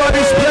all over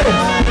this place.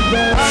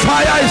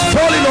 Fire is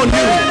falling on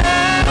you.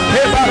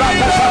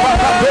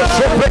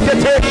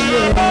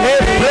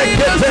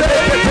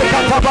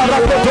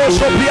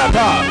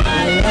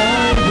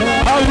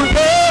 I will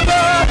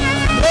never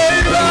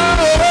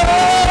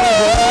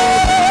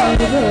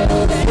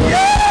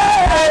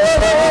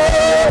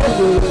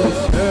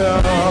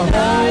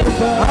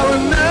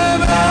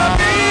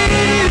be.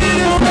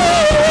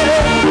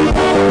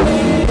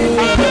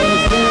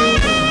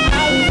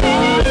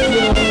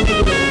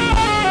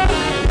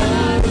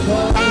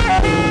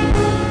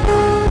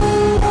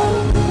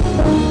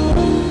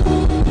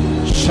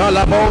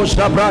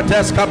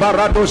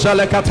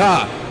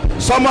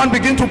 Someone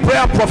begin to pray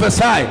and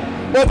prophesy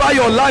over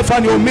your life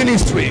and your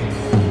ministry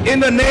in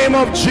the name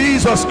of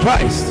Jesus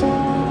Christ.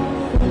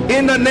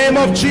 In the name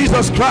of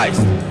Jesus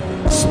Christ,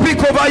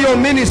 speak over your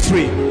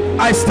ministry.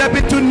 I step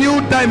into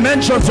new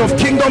dimensions of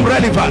kingdom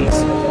relevance,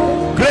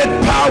 great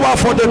power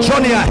for the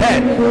journey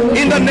ahead.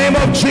 In the name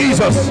of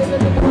Jesus,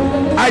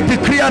 I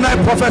decree and I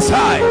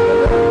prophesy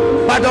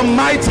by the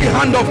mighty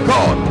hand of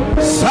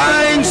God,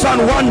 signs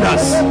and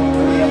wonders.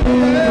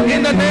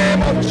 In the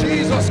name of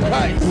Jesus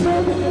Christ.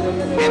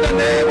 In the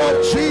name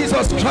of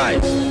Jesus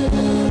Christ.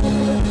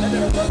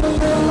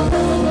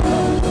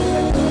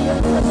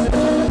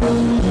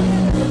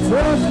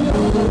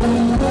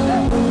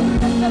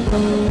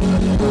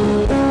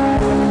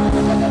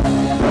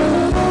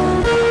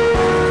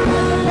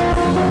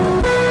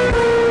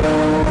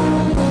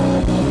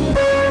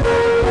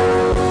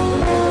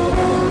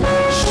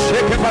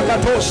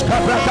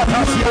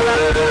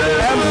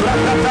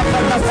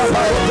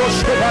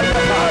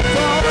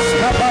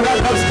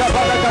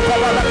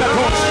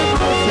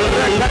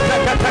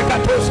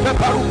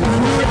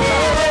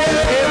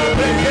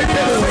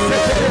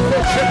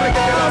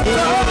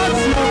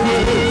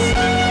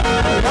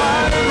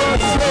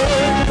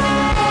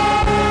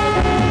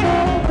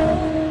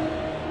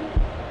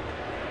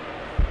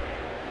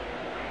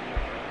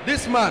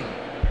 This man,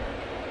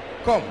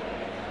 come.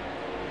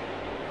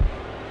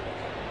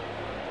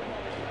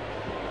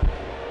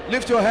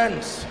 Lift your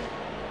hands.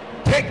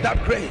 Take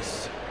that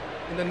grace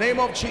in the name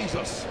of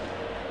Jesus.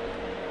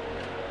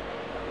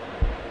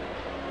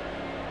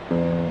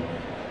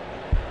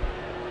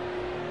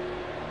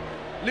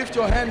 Lift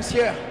your hands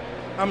here.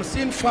 I'm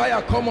seeing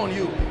fire come on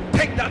you.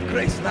 Take that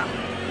grace now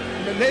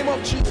in the name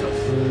of Jesus.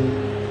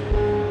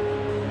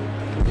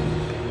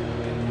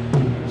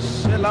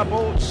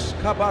 Selabos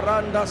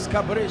kabarandas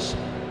kabrish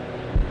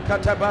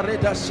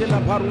katabareta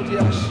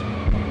selaparudias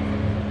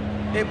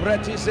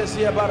ebretis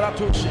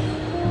baratush.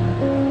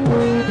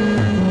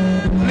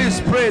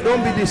 Please pray,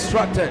 don't be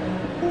distracted.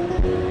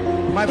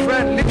 My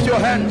friend, lift your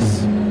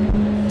hands.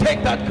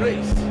 Take that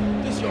grace.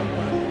 This young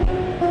man.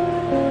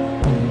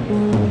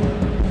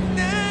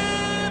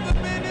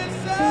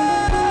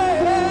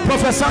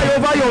 Prophesy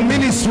over your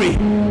ministry.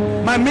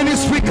 My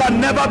ministry can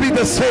never be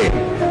the same.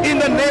 In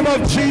the name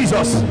of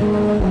Jesus.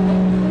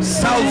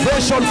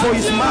 Salvation for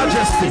His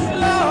Majesty.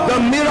 The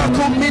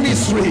miracle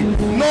ministry.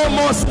 No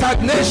more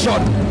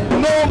stagnation.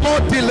 No more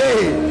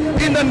delay.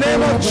 In the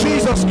name of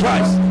Jesus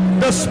Christ.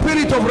 The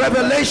spirit of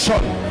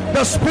revelation.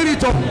 The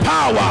spirit of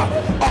power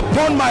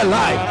upon my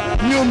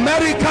life.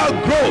 Numerical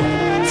growth.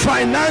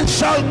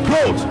 Financial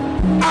growth.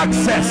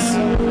 Access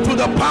to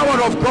the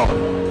power of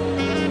God.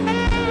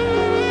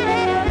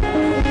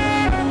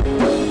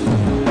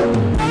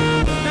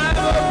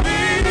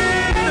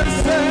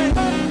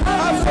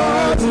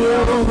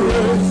 Your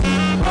grace,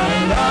 my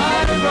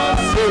life was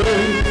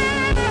saved.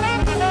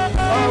 I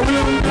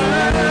will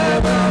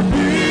never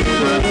be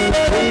the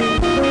same.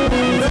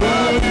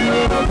 Without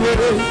your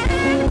grace,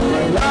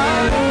 my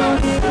life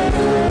was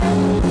saved.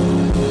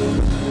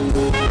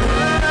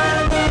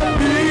 Never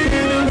be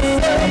the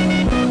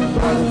same.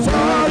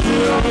 Without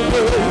your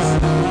grace,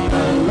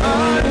 my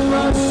life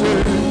was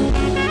saved.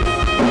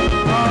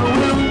 I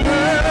will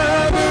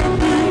never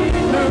be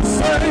the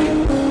same.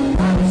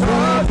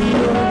 Without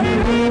your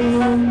grace.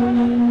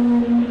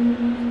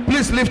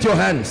 Please lift your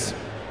hands.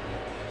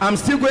 I'm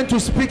still going to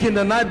speak in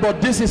the night,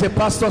 but this is a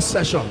pastor's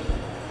session.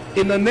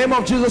 In the name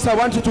of Jesus, I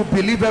want you to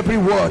believe every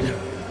word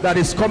that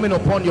is coming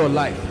upon your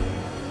life.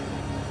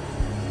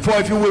 For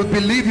if you will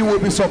believe, you will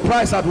be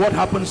surprised at what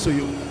happens to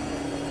you.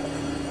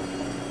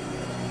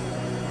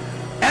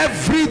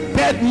 Every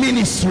dead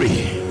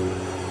ministry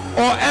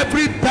or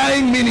every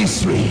dying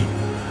ministry,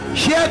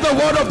 hear the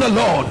word of the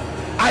Lord.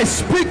 I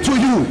speak to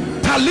you.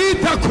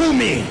 Talitha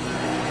Kumi,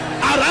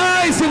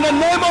 arise in the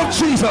name of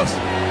Jesus.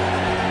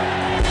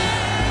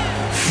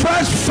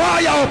 Fresh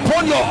fire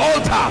upon your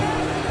altar.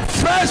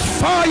 Fresh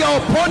fire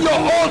upon your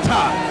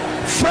altar.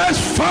 Fresh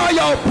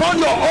fire upon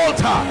your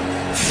altar.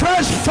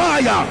 Fresh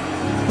fire.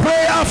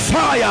 Prayer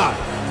fire.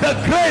 The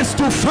grace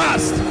to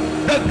fast.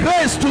 The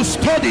grace to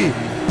study.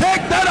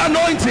 Take that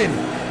anointing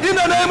in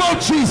the name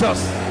of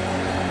Jesus.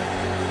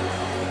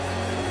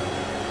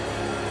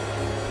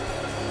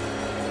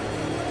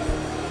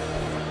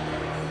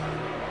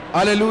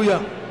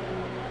 Hallelujah.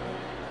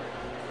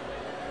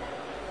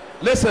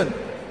 Listen.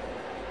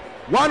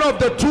 One of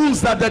the tools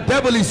that the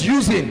devil is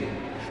using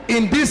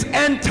in this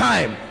end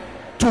time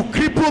to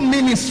cripple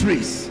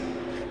ministries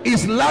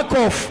is lack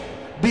of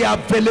the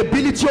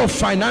availability of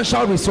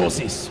financial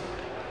resources.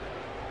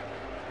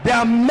 There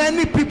are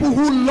many people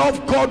who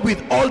love God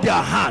with all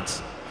their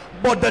hearts,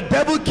 but the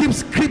devil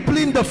keeps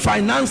crippling the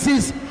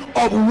finances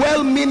of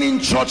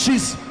well-meaning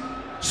churches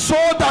so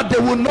that they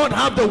will not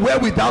have the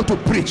wherewithal to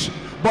preach.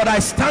 But I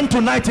stand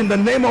tonight in the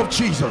name of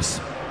Jesus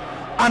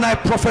and I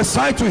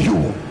prophesy to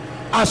you,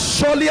 as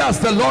surely as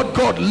the Lord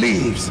God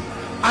lives,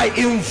 I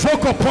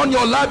invoke upon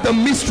your life the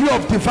mystery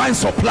of divine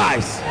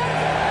supplies.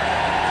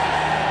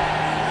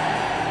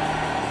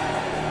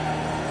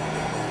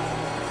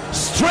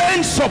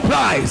 Strange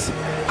supplies.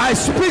 I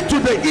speak to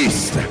the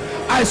east,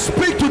 I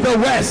speak to the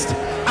west,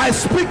 I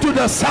speak to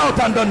the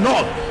south and the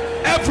north.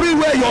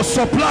 Everywhere your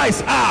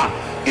supplies are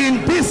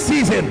in this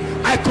season,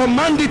 I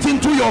command it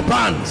into your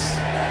bands.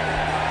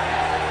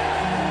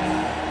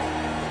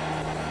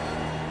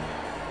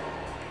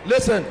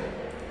 Listen,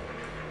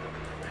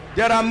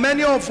 there are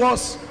many of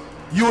us,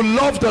 you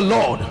love the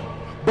Lord,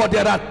 but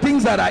there are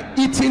things that are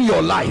eating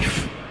your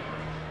life.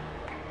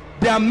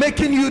 They are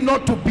making you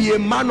not to be a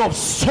man of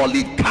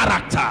solid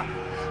character.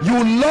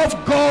 You love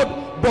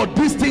God, but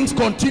these things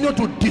continue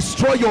to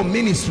destroy your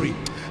ministry.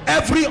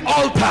 Every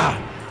altar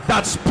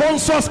that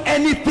sponsors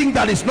anything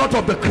that is not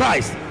of the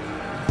Christ,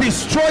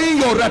 destroying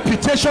your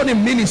reputation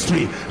in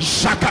ministry.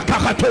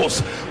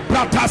 Shakakakatos,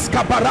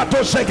 Brataska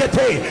Barato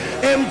Shegete,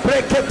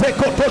 Embrekete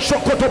Koto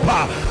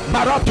Shokotopa,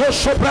 Barato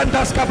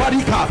Shobrandas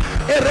Kabarika,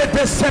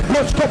 Erete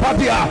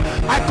Seploskopadia.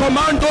 I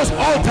command those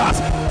altars,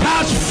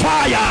 catch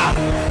fire,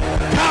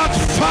 catch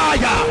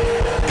fire,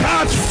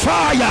 catch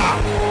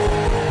fire.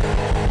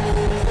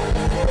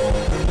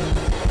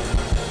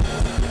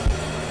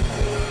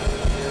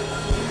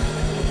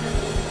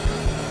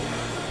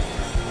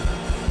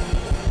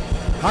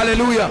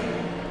 Hallelujah.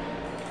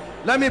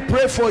 Let me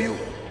pray for you.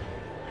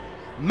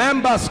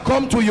 Members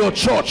come to your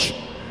church,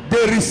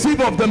 they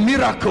receive of the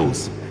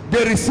miracles,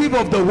 they receive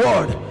of the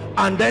word,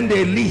 and then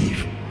they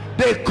leave.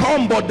 They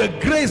come, but the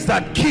grace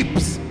that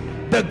keeps,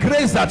 the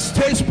grace that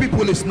stays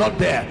people is not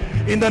there.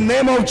 In the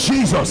name of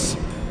Jesus,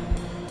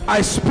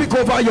 I speak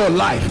over your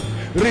life.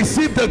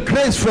 Receive the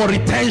grace for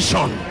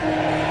retention.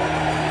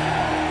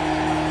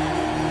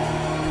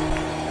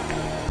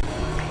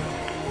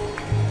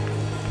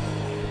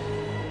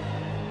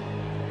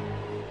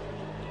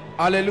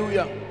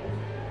 Hallelujah.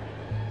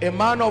 A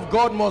man of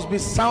God must be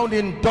sound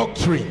in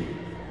doctrine.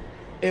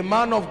 A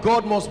man of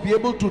God must be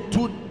able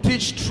to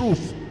teach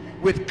truth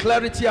with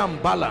clarity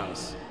and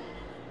balance.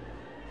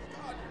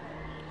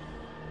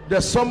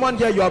 There's someone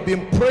here, you have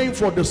been praying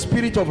for the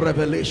spirit of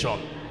revelation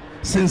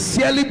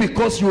sincerely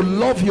because you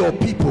love your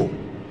people.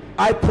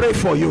 I pray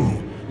for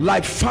you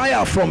like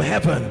fire from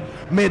heaven.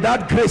 May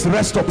that grace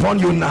rest upon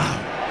you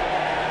now.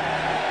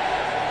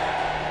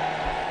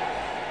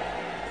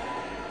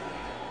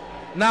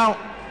 Now,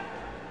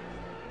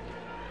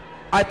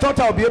 I thought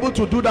I'll be able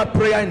to do that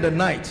prayer in the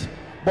night,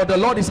 but the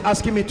Lord is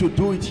asking me to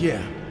do it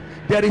here.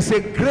 There is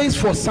a grace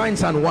for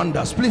signs and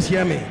wonders. Please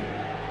hear me.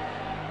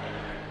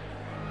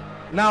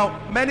 Now,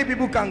 many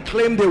people can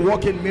claim they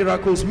walk in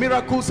miracles.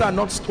 Miracles are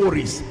not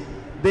stories.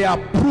 They are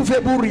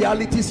provable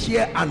realities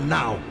here and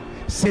now.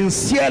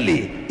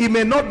 Sincerely, it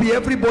may not be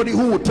everybody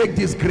who will take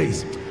this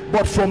grace,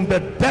 but from the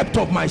depth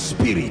of my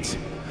spirit,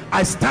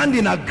 I stand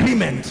in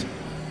agreement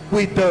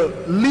with the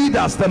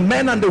leaders, the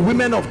men and the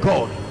women of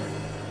God.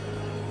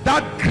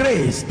 That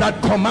grace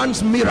that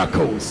commands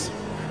miracles,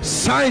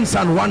 signs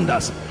and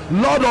wonders,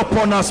 Lord,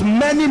 upon us,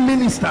 many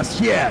ministers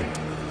here,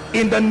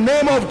 in the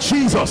name of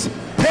Jesus,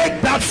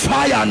 take that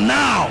fire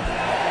now.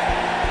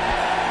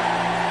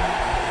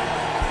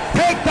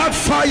 Take that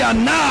fire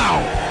now.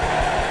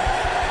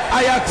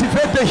 I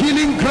activate the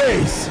healing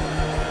grace,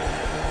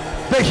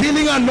 the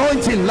healing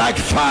anointing like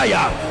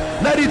fire.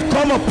 Let it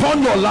come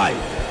upon your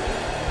life.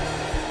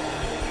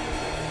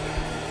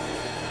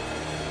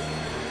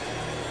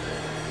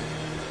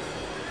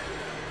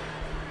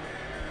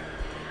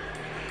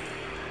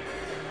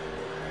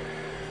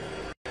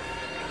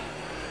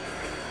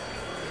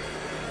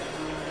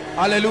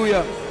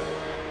 Hallelujah.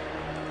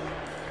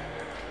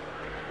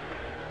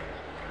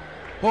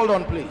 Hold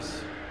on,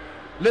 please.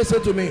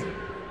 Listen to me.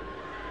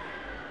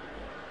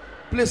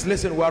 Please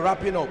listen, we're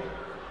wrapping up.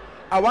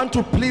 I want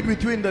to plead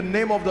with you in the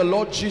name of the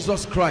Lord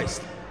Jesus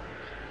Christ.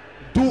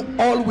 Do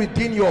all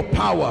within your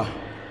power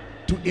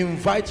to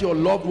invite your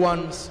loved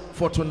ones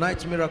for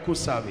tonight's miracle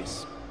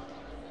service.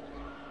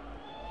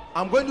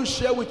 I'm going to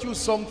share with you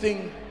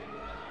something,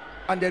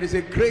 and there is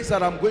a grace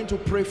that I'm going to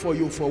pray for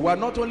you for. We're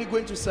not only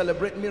going to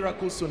celebrate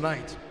miracles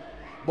tonight,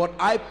 but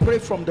I pray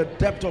from the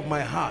depth of my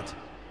heart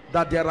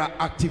that there are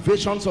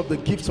activations of the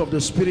gifts of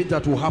the Spirit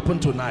that will happen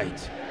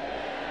tonight.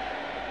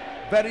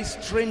 Very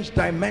strange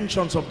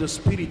dimensions of the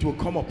Spirit will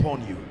come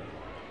upon you.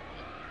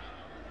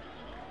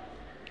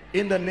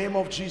 In the name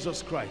of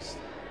Jesus Christ.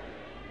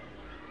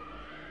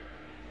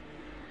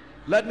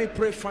 Let me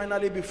pray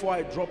finally before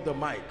I drop the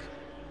mic.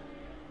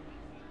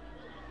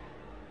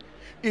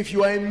 If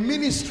you are in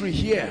ministry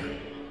here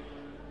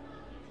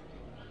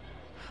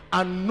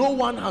and no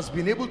one has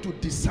been able to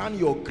discern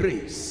your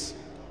grace,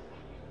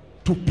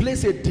 to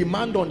place a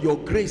demand on your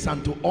grace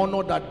and to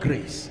honor that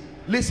grace,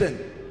 listen,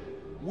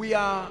 we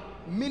are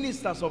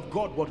ministers of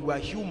God, but we are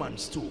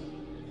humans too.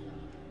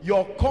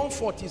 Your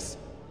comfort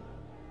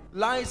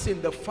lies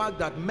in the fact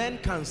that men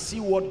can see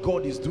what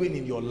God is doing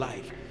in your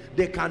life.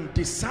 They can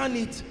discern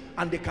it,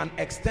 and they can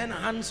extend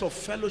hands of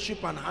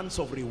fellowship and hands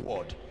of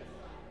reward.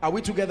 Are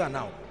we together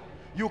now?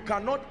 You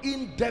cannot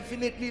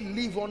indefinitely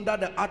live under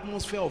the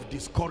atmosphere of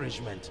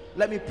discouragement.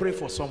 Let me pray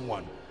for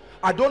someone.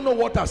 I don't know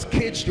what has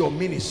caged your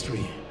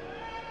ministry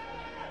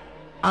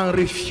and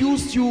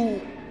refused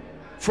you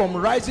from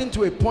rising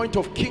to a point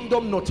of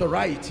kingdom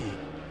notoriety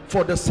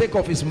for the sake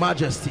of His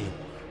majesty.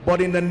 But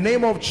in the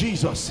name of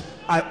Jesus,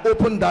 I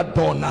open that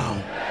door now.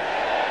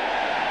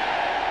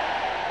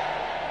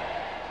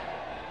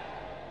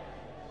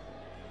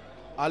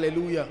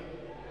 Hallelujah.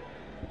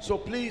 So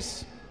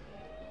please,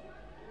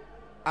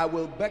 I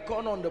will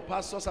beckon on the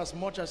pastors as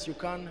much as you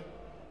can.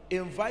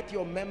 Invite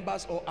your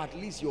members, or at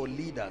least your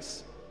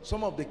leaders,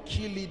 some of the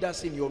key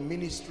leaders in your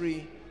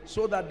ministry,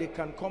 so that they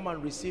can come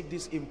and receive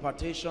this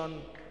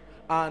impartation.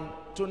 And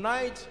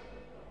tonight,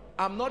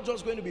 I'm not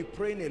just going to be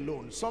praying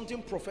alone.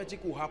 Something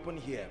prophetic will happen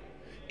here.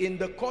 In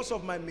the course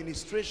of my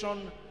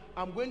ministration,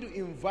 I'm going to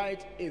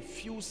invite a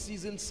few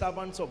seasoned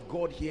servants of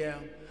God here,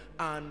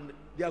 and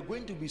they are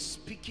going to be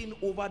speaking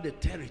over the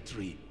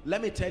territory.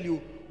 Let me tell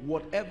you,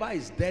 whatever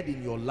is dead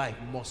in your life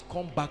must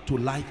come back to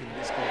life in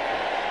this country.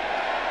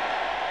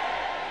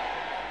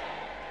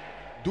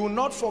 Do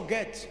not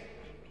forget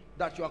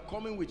that you are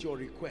coming with your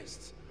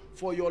requests.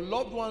 For your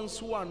loved ones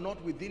who are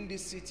not within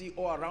this city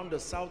or around the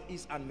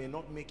southeast and may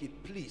not make it,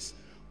 please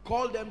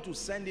call them to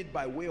send it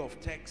by way of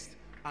text,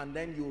 and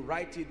then you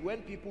write it.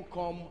 When people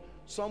come,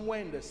 somewhere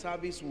in the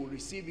service will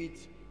receive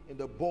it in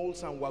the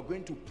bowls, and we're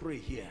going to pray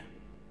here.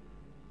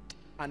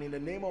 And in the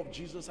name of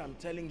Jesus, I'm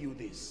telling you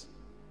this.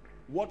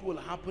 What will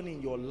happen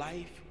in your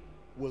life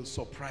will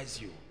surprise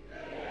you.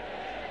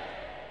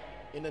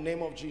 In the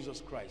name of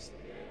Jesus Christ.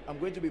 I'm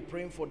going to be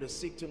praying for the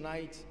sick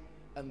tonight,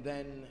 and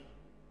then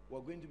we're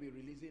going to be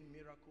releasing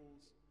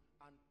miracles,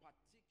 and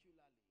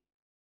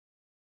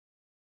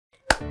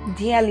particularly...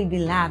 Dearly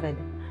beloved,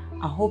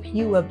 I hope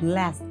you were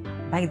blessed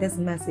by this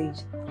message.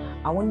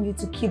 I want you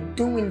to keep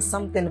doing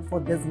something for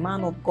this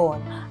man of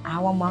God,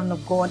 our man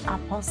of God,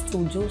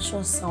 Apostle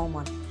Joshua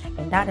Selman.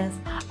 And that is,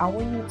 I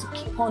want you to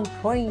keep on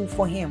praying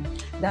for him,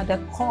 that the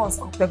cause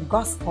of the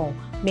gospel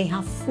may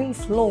have free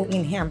flow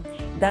in him,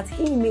 that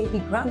he may be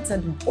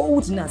granted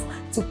boldness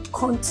to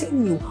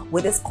continue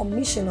with this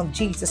commission of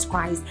Jesus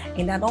Christ,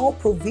 and that all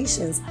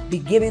provisions be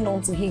given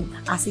unto him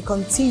as he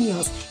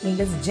continues in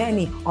this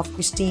journey of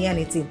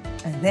Christianity.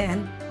 And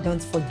then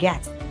don't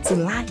forget to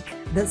like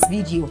this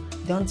video.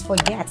 Don't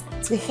forget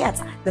to hit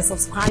the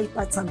subscribe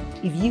button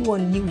if you are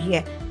new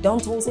here.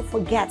 Don't also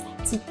forget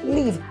to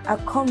leave a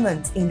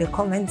comment in the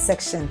comment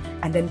section,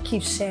 and then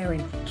keep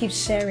sharing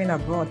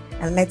abroad,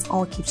 and let's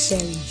all keep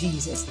sharing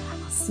Jesus.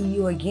 I'll see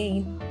you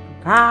again.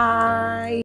 Bye.